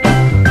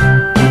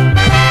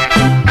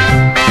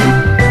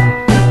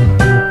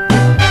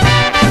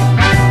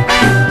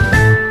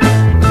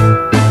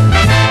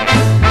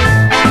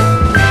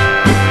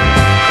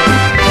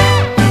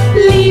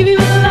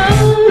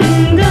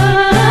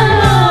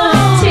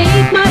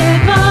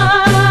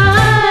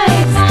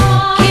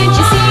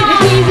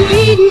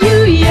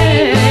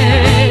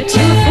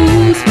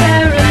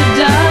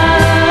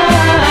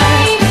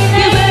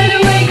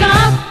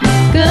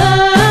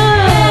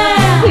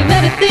 You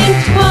better think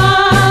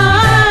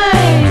twice.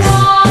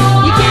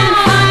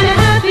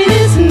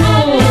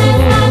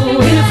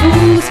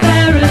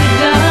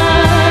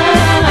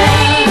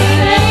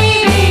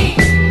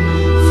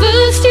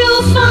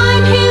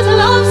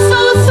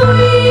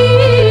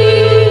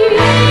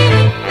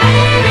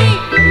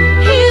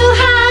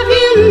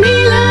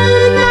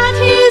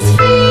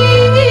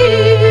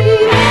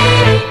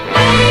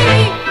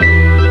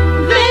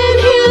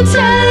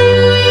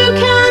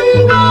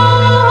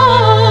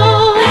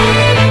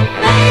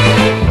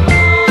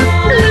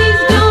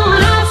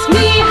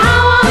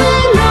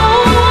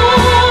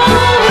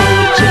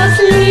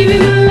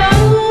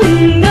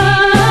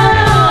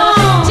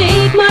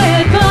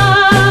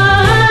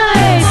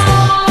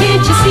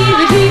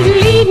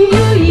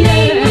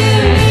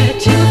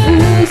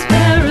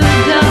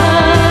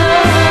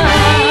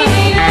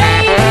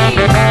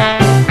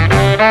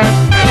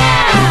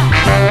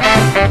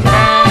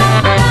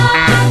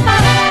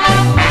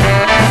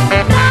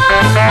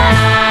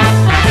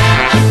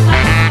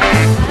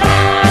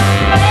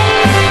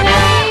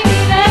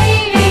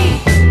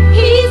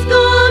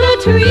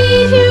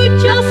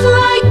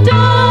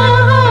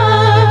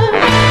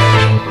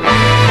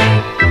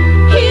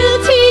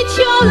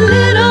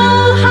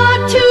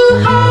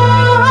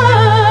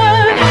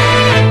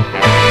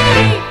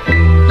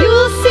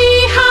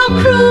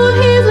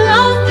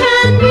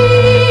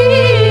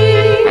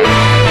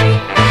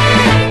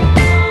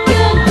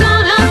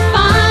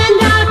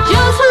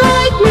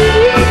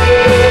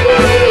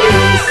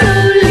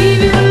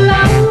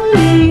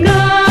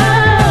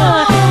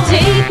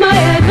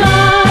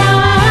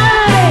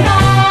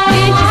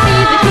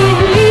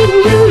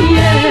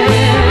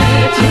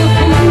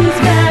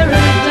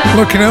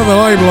 looking at the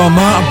label on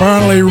that,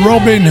 apparently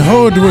Robin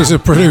Hood was a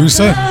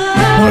producer.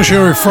 Not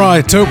sure if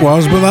Friar Tuck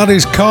was, but that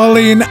is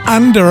Carleen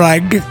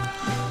Anderegg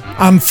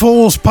and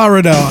Fool's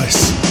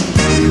Paradise.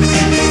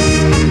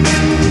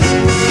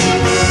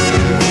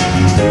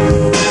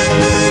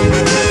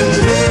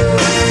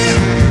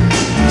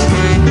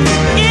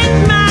 It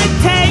might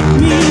take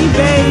me,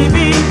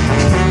 baby,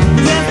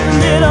 just a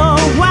little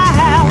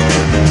while.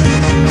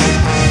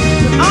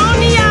 On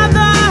the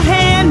other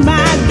hand,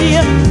 my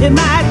dear, it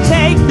might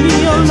take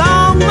me a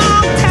long,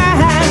 long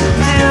time,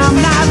 and I'm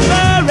not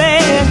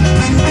worried.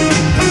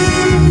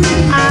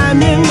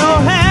 I'm in no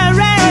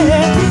hurry.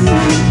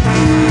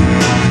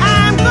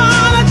 I'm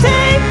gonna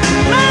take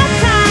my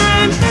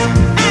time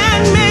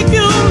and make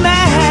you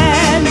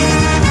mad.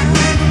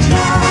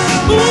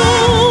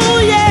 Ooh,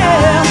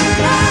 yeah.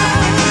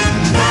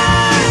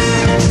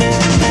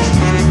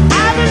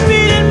 I've been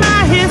reading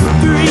my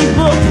history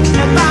book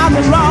and found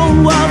that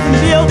Rome wasn't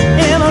built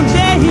in a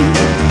day.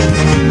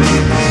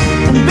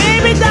 And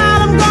baby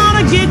doll, I'm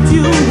gonna get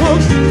you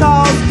hooked,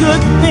 'cause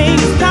good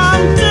things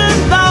come to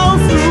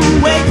those who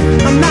wait.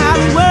 I'm not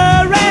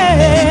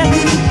worried.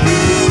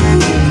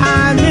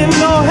 I'm in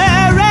no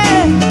hurry.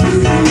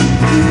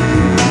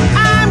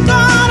 I'm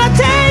gonna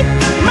take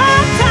my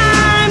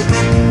time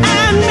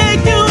and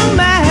make you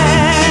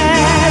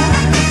mad.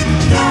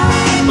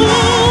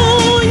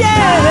 Ooh,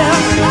 yeah.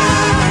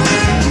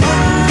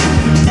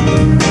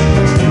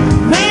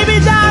 Baby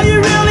doll, you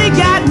really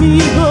got me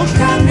hooked,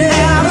 and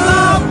I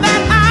thought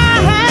that I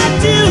had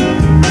you.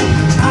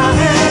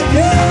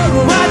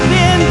 But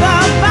then the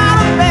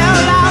bottom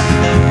fell out,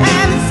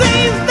 and it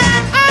seems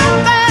that I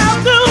fell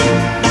through.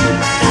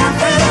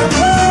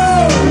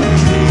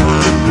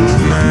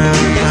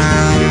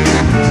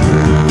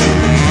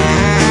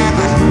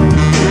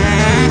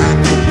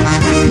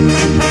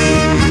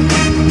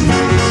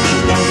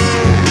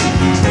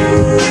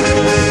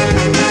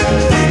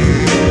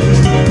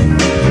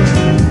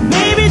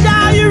 Baby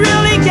doll, you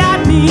really got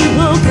me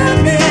hooked,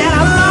 and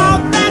I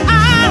thought that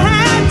I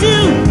had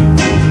you.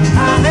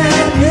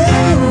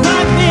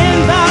 But then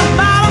the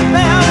bottom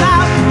fell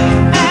out,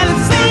 and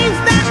it seems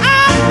that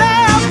I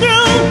fell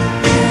through.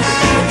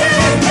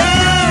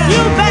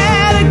 You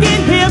better get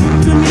hip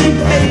to me,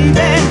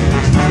 baby.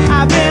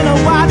 I've been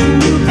watching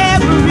you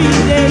every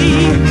day,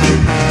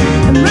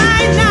 and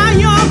right now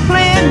you're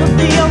playing the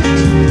field,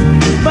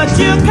 but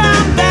you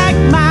come back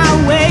my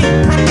way,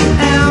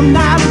 and I'm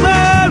not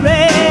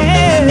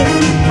worried.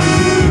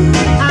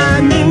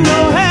 I'm in no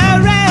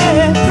hurry.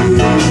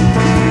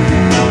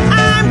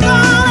 I'm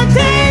gonna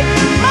take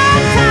my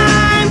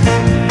time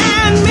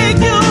and make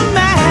you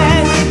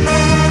mad.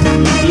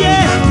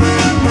 Yeah,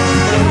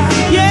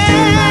 yeah.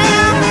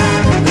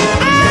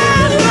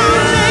 I'm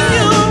gonna make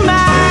you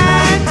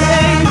mad,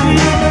 baby.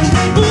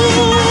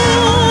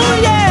 Ooh,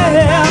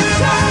 yeah.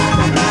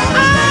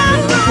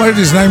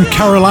 Lady's name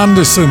Carol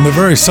Anderson, the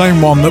very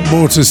same one that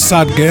bought us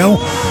Sad Girl.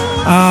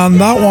 And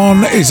that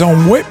one is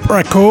on Whip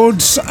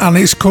Records and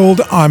it's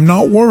called I'm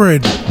Not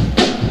Worried.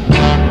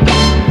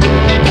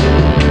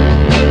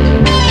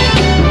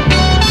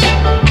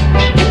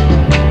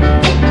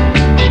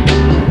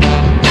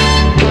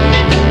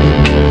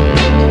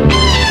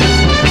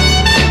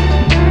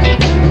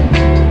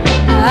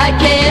 I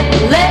can't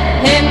let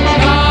him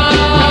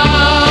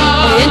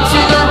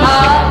into the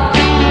heart.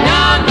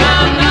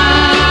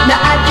 No,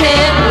 I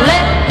can't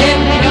let him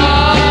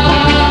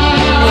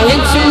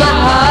into my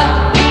heart.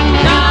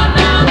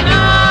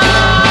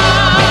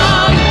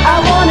 I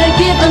wanna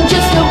give him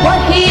just what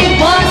he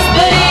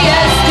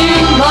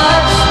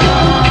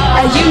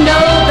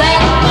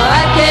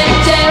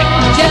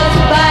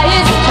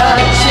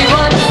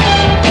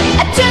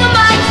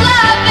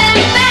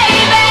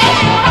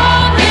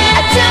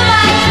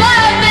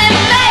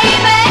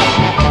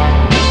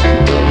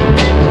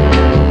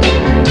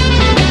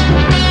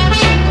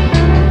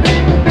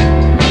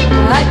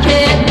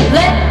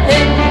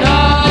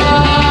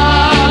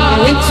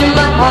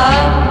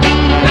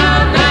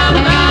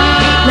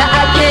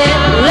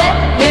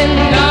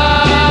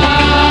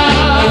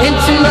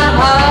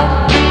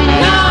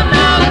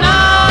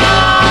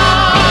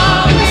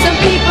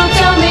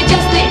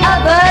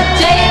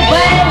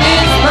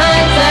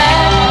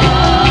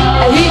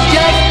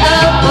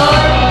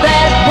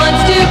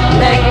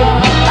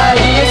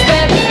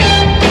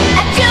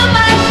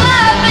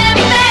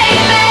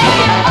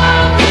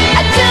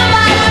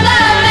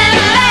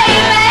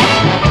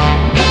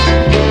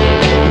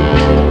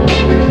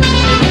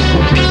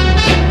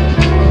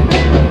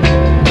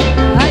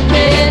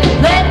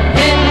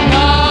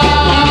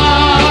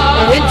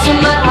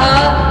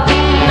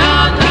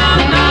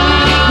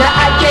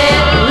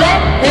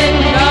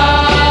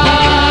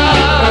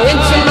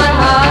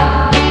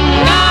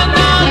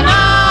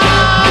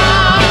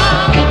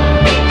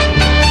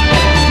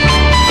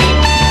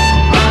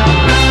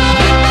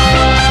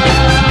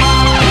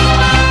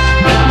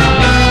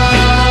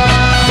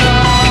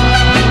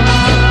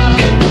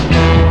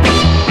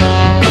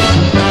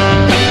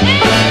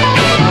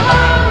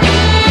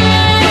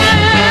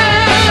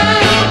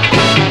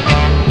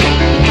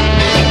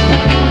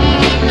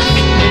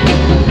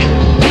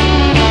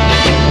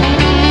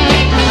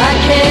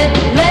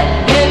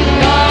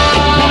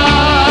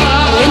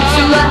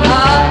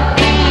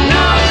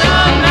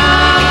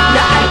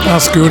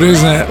That's good,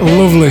 isn't it?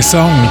 Lovely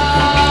song.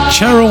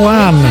 Cheryl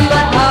Ann,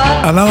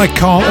 and I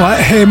Can't Let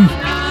Him,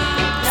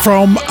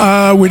 from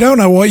we don't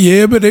know what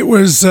year, but it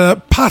was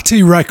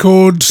Patty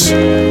Records. If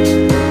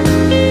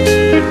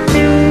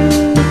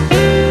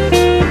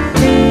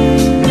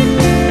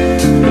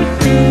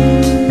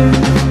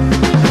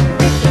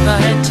I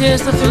had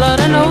tears to flood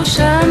an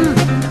ocean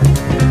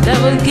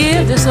that would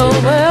give this whole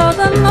world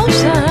a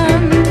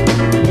motion,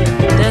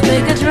 that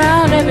they could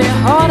drown every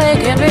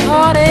heartache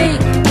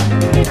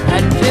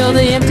and fill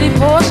the empty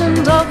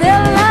portions of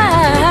their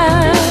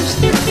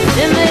lives,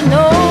 then they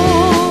know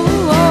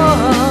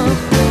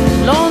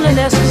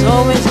loneliness is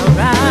always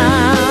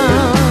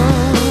around.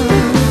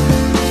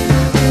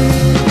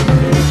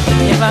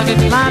 If I could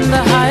climb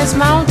the highest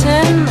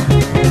mountain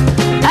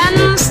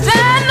and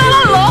stand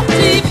on a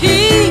lofty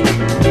peak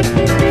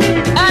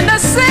and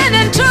ascend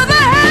into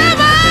the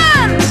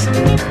heavens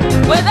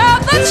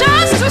without the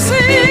chance to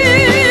see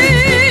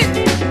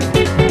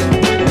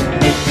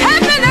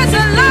happiness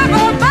and love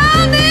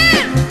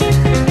abounding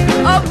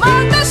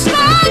among the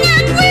strong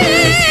and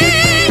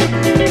weak,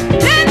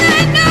 then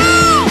they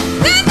know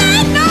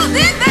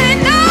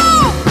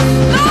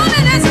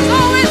loneliness is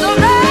always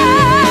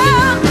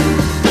around.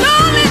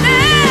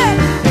 Loneliness,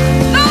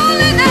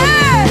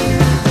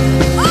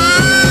 oh,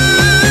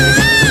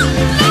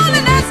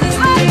 loneliness is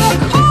like the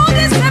cold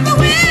December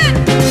wind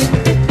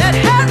that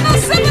has no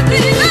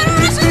sympathy, that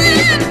rushes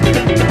in.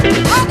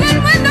 Broken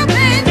window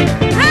pane,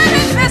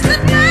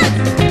 rain-infested nights,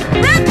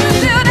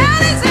 breath-filled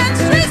alleys and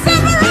streets of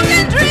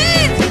broken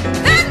dreams.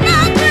 That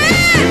my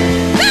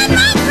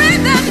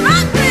friend is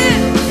loneliness.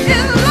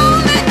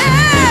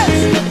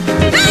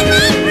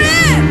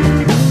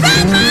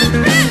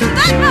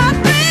 That my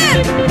friend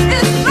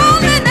is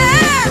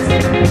loneliness.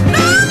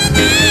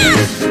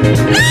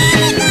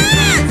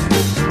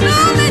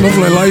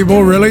 Lovely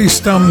label,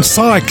 released on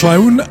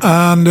Cyclone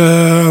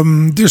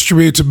and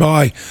distributed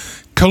by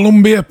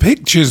Columbia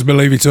Pictures,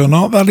 believe it or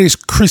not. That is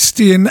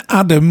Christian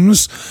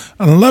Adams,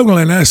 and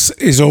Loneliness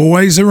is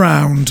Always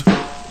Around.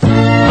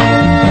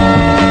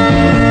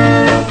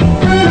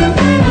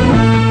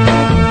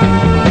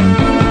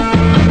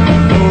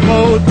 No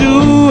more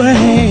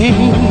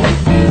doing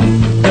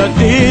the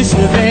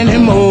dishes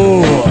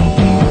anymore.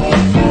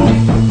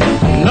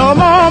 No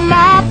more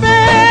mopping,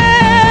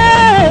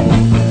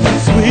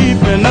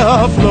 sweeping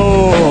the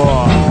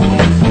floor.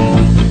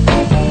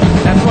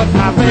 That's what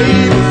my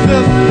baby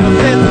sister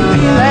said to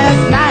me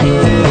last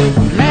night.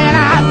 Man, I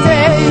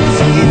tell you,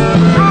 she's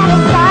out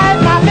of sight,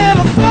 my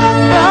little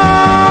sister.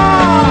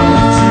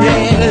 She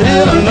ain't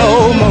little no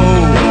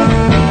more.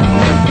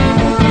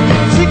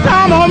 She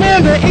come home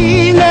in the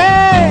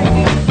evening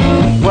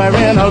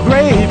wearing a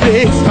great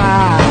big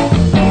smile,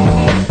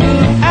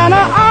 and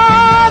her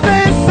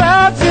other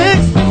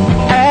subjects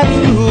at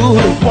school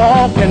is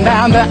walking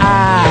down the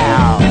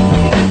aisle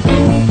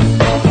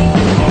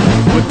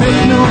with this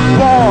new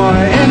boy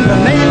in the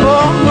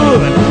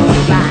neighborhood.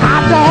 Now I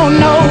don't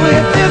know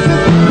if this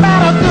is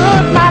bad or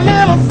good. My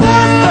little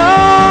sister,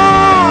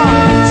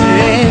 she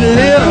ain't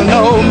little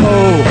no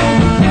more.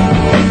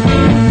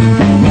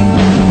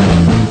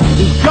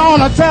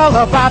 Gonna tell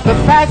about the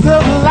facts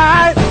of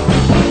life.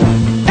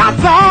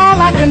 That's all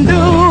I can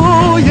do,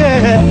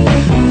 yeah.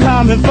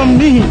 Coming from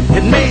me,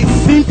 it may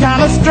seem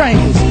kind of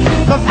strange,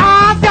 'cause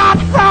I've got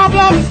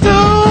problems too.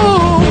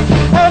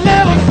 A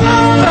little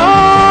sister,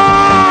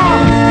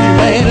 you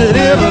ain't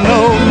little no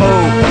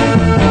more.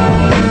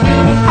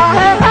 Oh,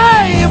 hey,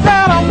 hey, you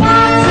better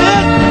watch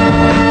it,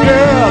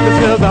 girl. This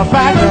is a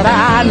fact that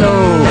I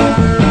know.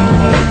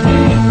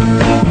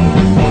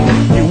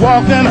 You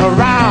walking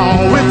around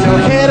with your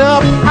head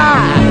up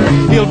high,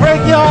 you'll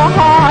break your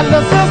heart,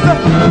 little sister,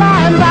 by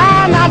and by.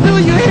 Now do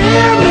you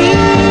hear me?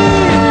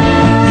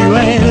 You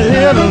ain't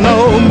little no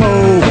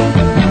more.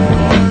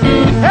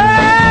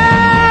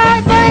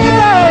 Hey,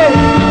 baby,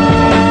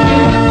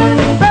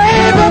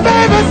 baby,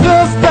 baby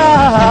sister.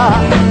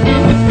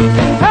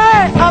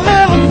 Hey, a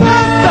little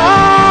sister,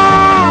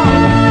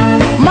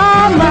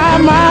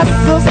 my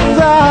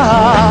sister.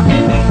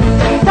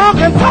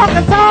 Talking.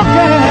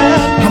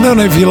 I don't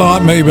know if you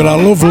like me, but I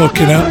love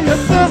looking at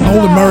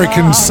old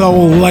American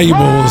soul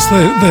labels.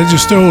 They're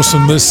just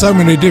awesome. There's so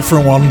many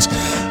different ones.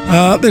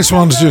 This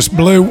one's just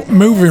Blue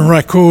Moving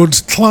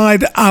Records,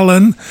 Clyde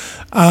Allen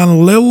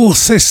and Lil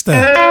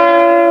Sister.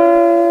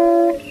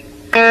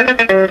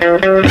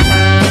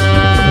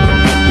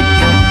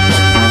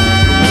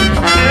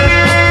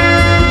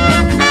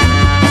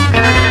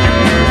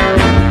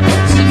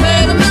 She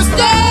made a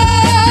mistake.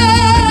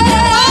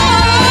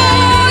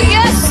 Oh,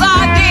 yes, I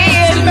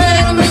did. She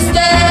made a mistake.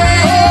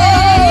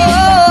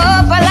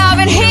 Oh, for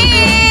loving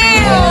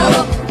him.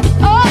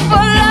 Oh,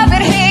 for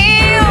loving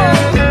him.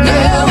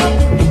 Yeah,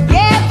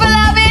 yeah, for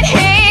loving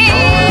him.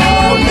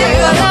 Oh, yeah,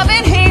 for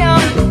loving him.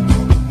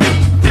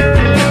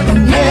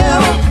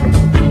 Yeah,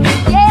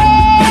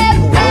 yeah,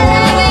 for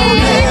loving him.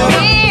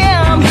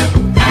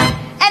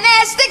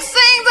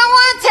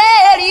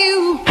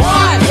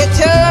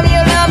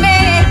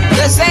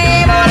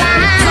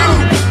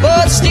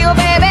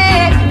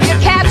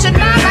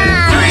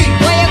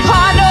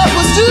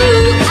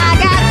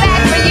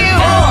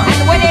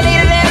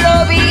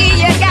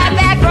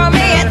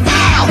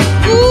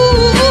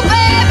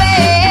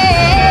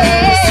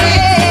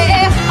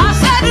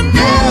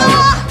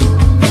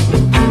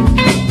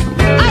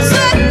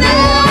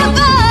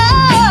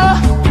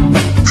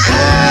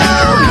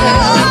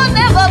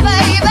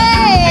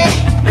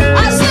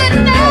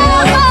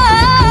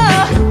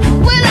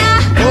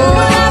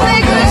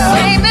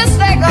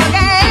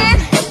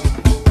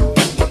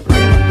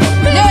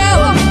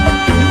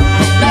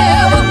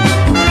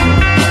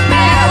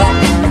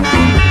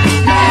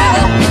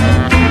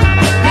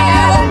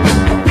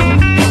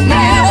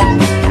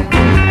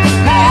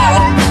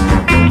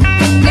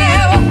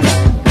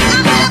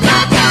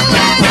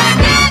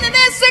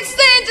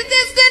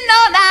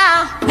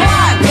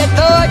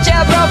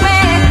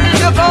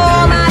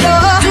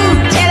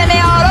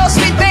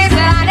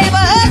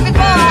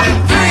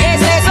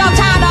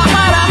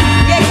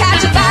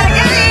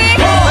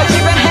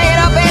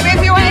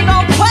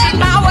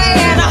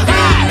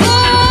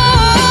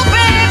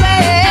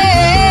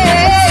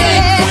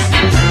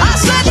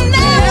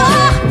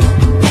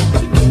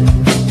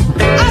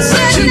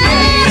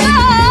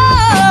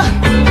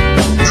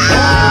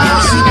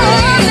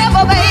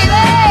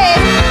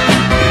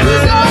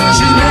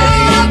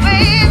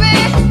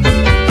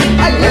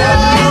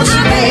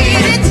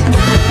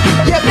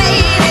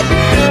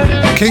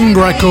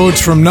 Records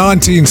from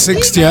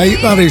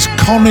 1968. That is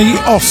Connie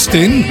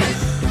Austin.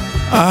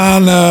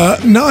 And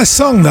nice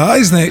song that,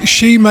 isn't it?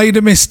 She Made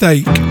a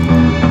Mistake.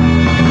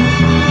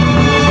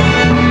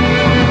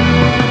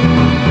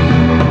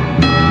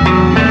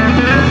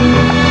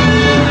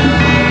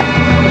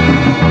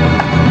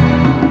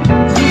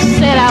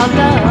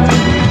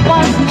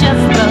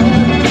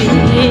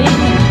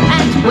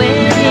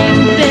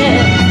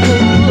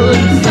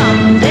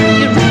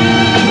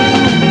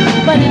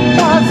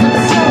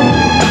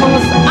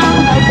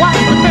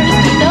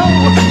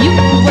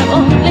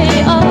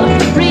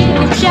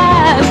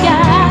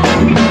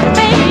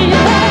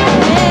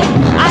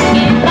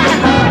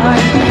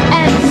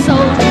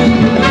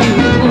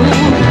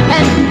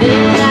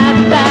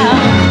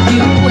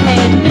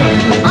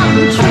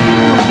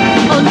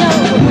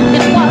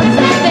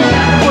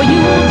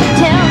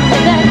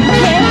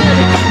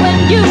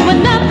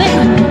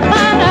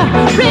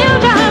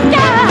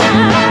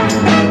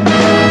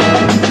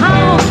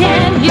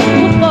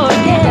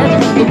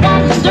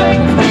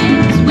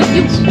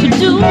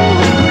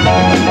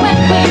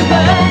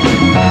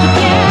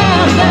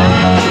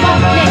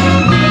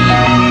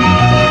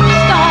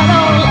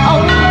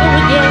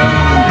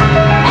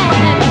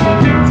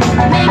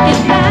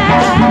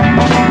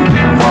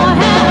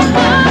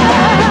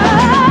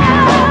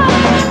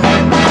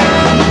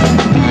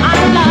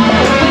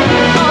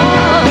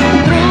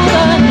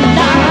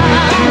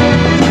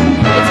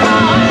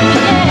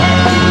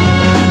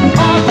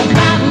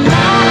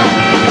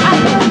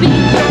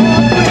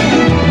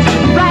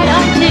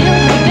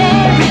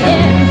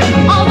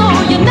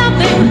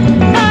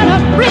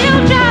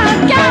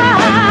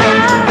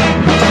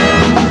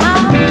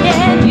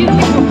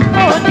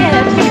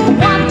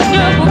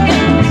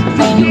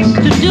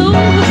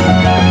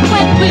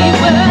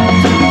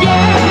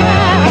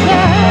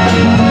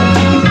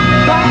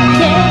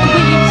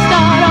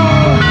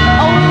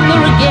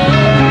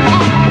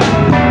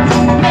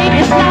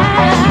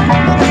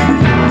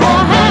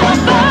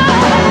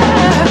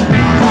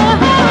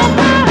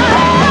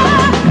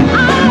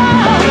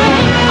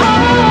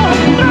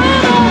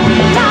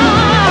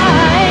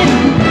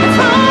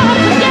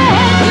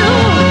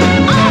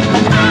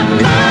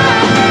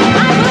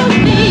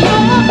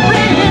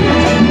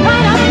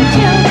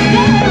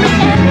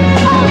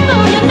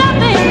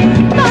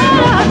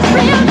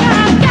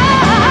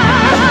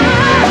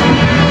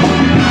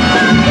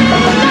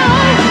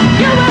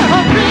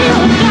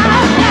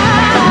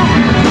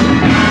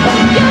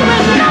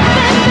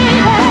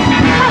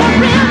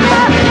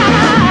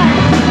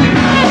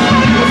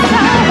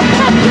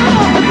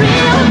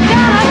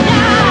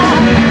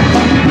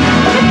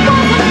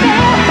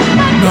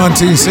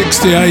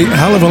 ...1968,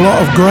 hell of a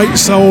lot of great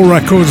soul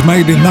records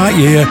made in that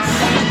year.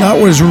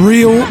 That was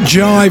Real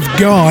Jive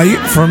Guy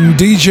from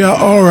DJ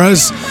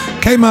Ores.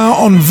 Came out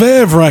on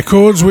Verve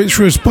Records, which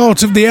was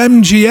part of the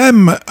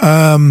MGM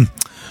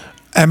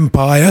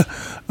empire.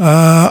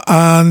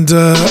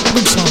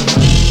 Good song.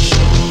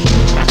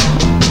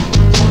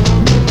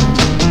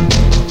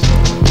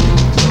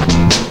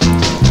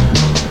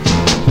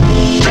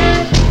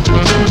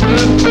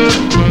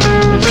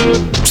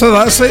 So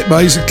that's it,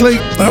 basically.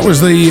 That was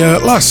the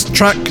last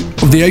track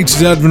of the A to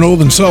Z of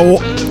Northern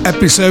Soul,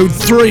 episode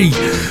 3,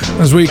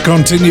 as we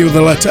continue with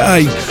the letter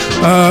A.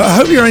 I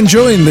hope you're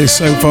enjoying this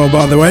so far,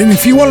 by the way. And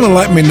if you want to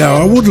let me know,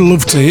 I would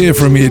love to hear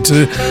from you,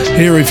 to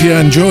hear if you're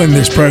enjoying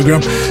this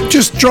programme.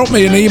 Just drop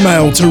me an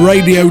email to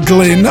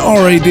radioglyn,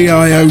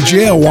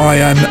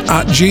 RADIOGLYN,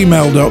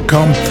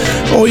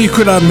 @gmail.com. Or you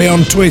could add me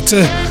on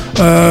Twitter.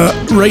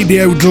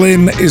 Radio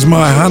Glyn is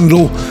my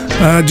handle.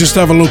 Just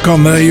have a look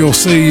on there, you'll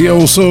see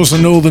all sorts of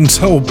Northern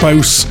Soul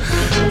posts,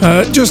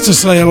 just to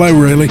say hello,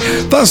 really.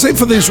 That's it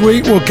for this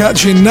week. We'll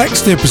catch you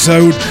next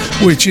episode,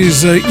 which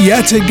is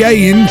yet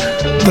again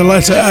the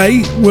letter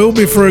A. Will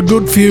be for a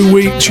good few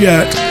weeks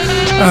yet,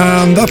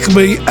 and that'll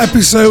be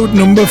episode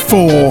number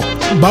 4.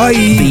 Bye.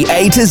 The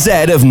A to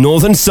Z of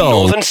Northern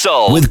Soul,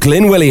 with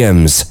Glyn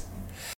Williams.